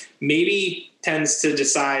us. Maybe tends to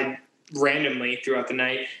decide randomly throughout the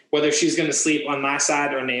night whether she's going to sleep on my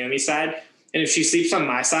side or Naomi's side. And if she sleeps on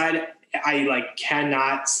my side, I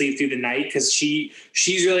cannot sleep through the night because she's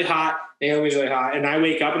really hot, Naomi's really hot, and I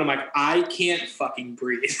wake up and I'm like, I can't fucking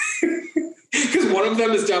breathe because one of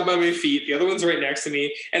them is down by my feet, the other one's right next to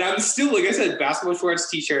me, and I'm still, like I said, basketball shorts,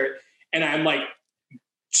 t-shirt, and I'm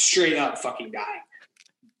straight up fucking dying.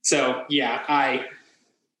 So yeah,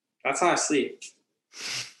 that's how I sleep.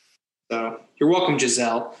 So you're welcome,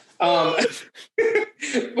 Giselle.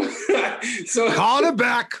 So Calling it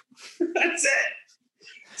back. That's it.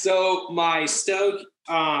 So my stoke,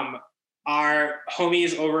 our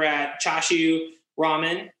homies over at Chashu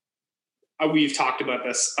Ramen. We've talked about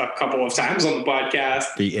this a couple of times on the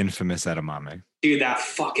podcast. The infamous edamame. Dude, that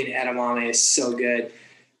fucking edamame is so good.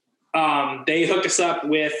 They hooked us up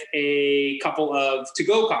with a couple of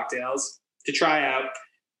to-go cocktails to try out,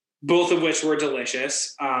 both of which were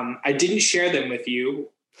delicious. I didn't share them with you,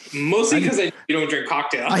 mostly because you don't drink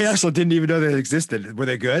cocktails. I also didn't even know they existed. Were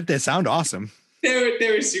they good? They sound awesome. They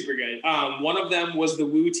were super good. One of them was the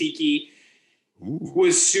Woo Tiki. Ooh.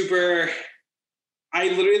 Was super. I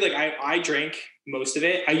literally I drank most of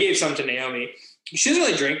it. I gave some to Naomi. She doesn't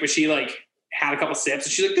really drink, but she had a couple sips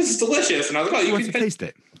and she's like, "This is delicious." And I was like, "Oh, you can taste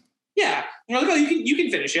it." Yeah, and I was like, "Oh, you can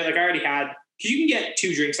finish it." I already had, because you can get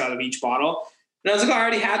 2 drinks out of each bottle. And I was like, "Oh, I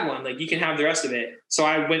already had one. You can have the rest of it." So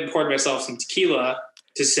I went and poured myself some tequila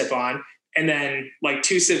to sip on, and then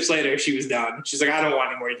 2 sips later, she was done. She's like, "I don't want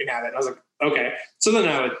any more. You can have it." And I was like, "Okay." So then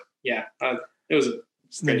it was.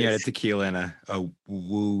 So then you had a tequila and a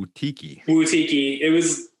Woo Tiki. Woo Tiki. It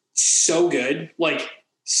was so good.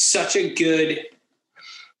 Such a good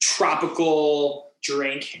tropical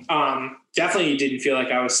drink. Definitely didn't feel like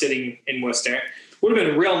I was sitting in Worcester. Would have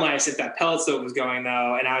been real nice if that pellet stove was going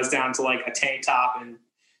though, and I was down to a tank top and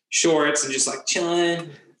shorts and just chilling.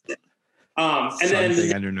 And then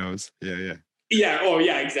thing on your nose. Yeah. Yeah. Oh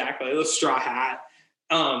yeah, exactly. A little straw hat.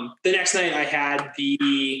 The next night I had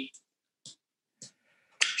the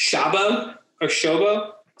Shabo or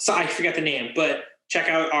Shobo. So I forget the name, but check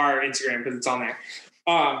out our Instagram because it's on there.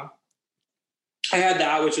 I had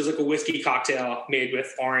that, which was a whiskey cocktail made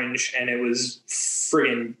with orange, and it was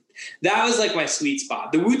friggin'. That was my sweet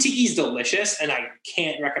spot. The Woo Tiki is delicious, and I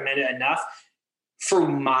can't recommend it enough. For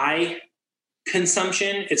my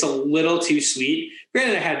consumption, it's a little too sweet.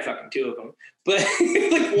 Granted, I had fucking 2 of them, but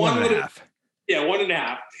one and a half. Yeah,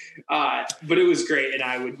 1.5. But it was great, and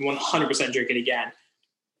I would 100% drink it again.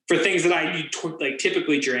 For things that I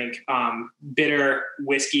typically drink, bitter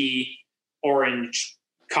whiskey, orange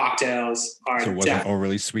cocktails are. So it wasn't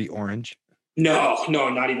overly sweet orange? No,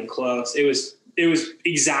 not even close. It was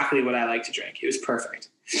exactly what I like to drink. It was perfect.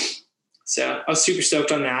 So I was super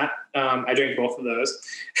stoked on that. I drank both of those,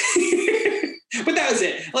 but that was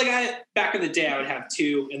it. Back in the day, I would have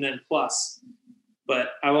 2 and then plus,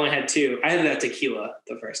 but I only had 2. I had that tequila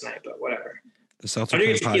the first night, but whatever. The Seltzer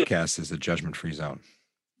Podcast is a judgment-free zone.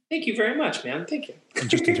 Thank you very much, man. Thank you. And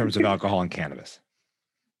just in terms of alcohol and cannabis.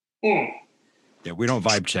 Yeah, we don't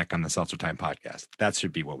vibe check on the Seltzer Time podcast. That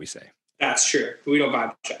should be what we say. That's true. We don't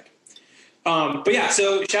vibe check. But yeah,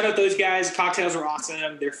 so shout out those guys. Cocktails are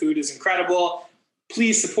awesome. Their food is incredible.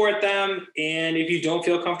 Please support them. And if you don't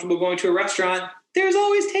feel comfortable going to a restaurant, there's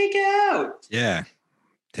always takeout. Yeah.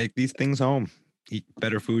 Take these things home. Eat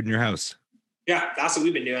better food in your house. Yeah, that's what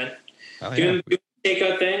we've been doing. Oh, doing the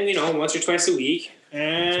takeout thing, once or twice a week.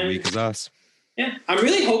 And once a week is us. Yeah. I'm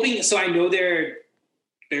really hoping, so I know they're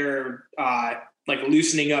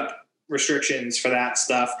loosening up restrictions for that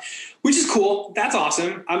stuff, which is cool. That's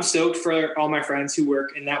awesome. I'm stoked for all my friends who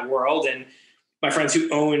work in that world and my friends who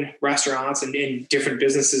own restaurants and in different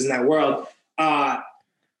businesses in that world. I'll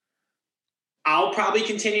probably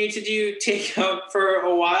continue to do takeout for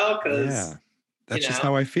a while because that's just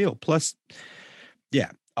how I feel. Plus,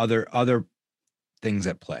 other things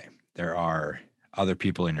at play. There are other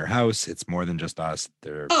people in your house. It's more than just us.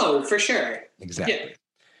 Oh, for sure. Exactly. Yeah.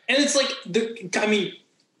 And it's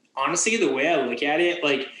honestly, the way I look at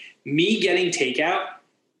it, me getting takeout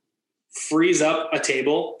frees up a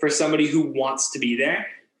table for somebody who wants to be there.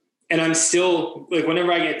 And I'm still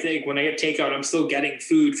whenever I get takeout, I'm still getting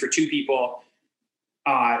food for 2 people.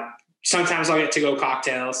 Sometimes I'll get to-go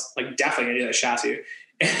cocktails, definitely gonna do that Shasu.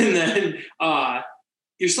 And then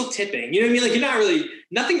you're still tipping. You know what I mean?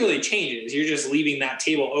 Nothing really changes. You're just leaving that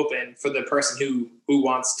table open for the person who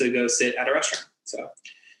wants to go sit at a restaurant. So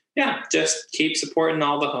yeah, just keep supporting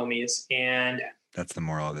all the homies. And that's the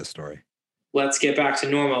moral of this story. let's get back to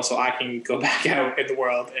normal so I can go back out in the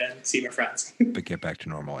world and see my friends. But get back to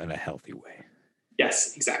normal in a healthy way.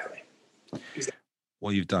 Yes, exactly.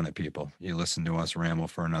 Well, you've done it, people. You listened to us ramble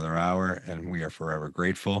for another hour, and we are forever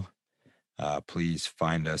grateful. Please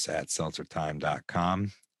find us at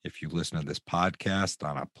seltzertime.com. If you listen to this podcast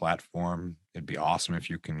on a platform, it'd be awesome if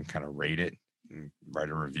you can kind of rate it and write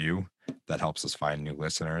a review. That helps us find new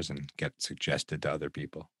listeners and get suggested to other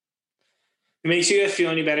people. It makes you guys feel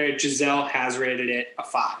any better. Giselle has rated it a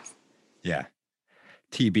 5. Yeah.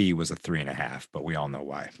 TB was a 3.5, but we all know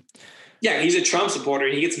why. Yeah, he's a Trump supporter.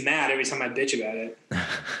 He gets mad every time I bitch about it.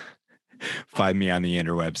 Find me on the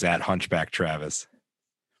interwebs at Hunchback Travis.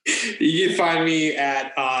 You can find me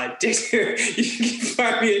at Dick. You can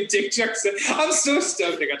find me at Dick Jackson. I'm so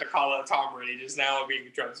stoked I got to call out Tom Brady just now being a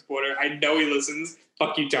Trump supporter. I know he listens.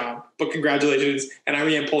 Fuck you, Tom. But congratulations, and I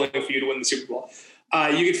am pulling for you to win the Super Bowl.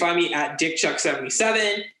 You can find me at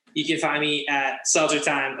DickChuck77. You can find me at Seltzer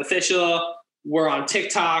Time Official. We're on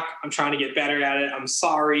TikTok. I'm trying to get better at it. I'm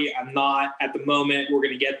sorry, I'm not at the moment. We're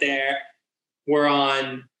going to get there. We're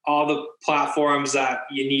on all the platforms that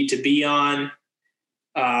you need to be on.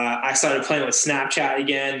 I started playing with Snapchat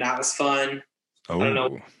again. That was fun. I don't know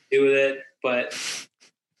what to do with it, but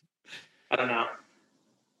I don't know.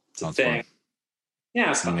 It's a thing. Fun.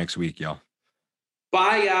 Yeah, it's See you fun. next week, y'all.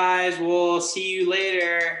 Bye, guys. We'll see you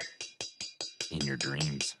later. In your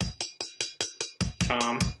dreams.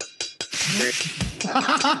 Tom.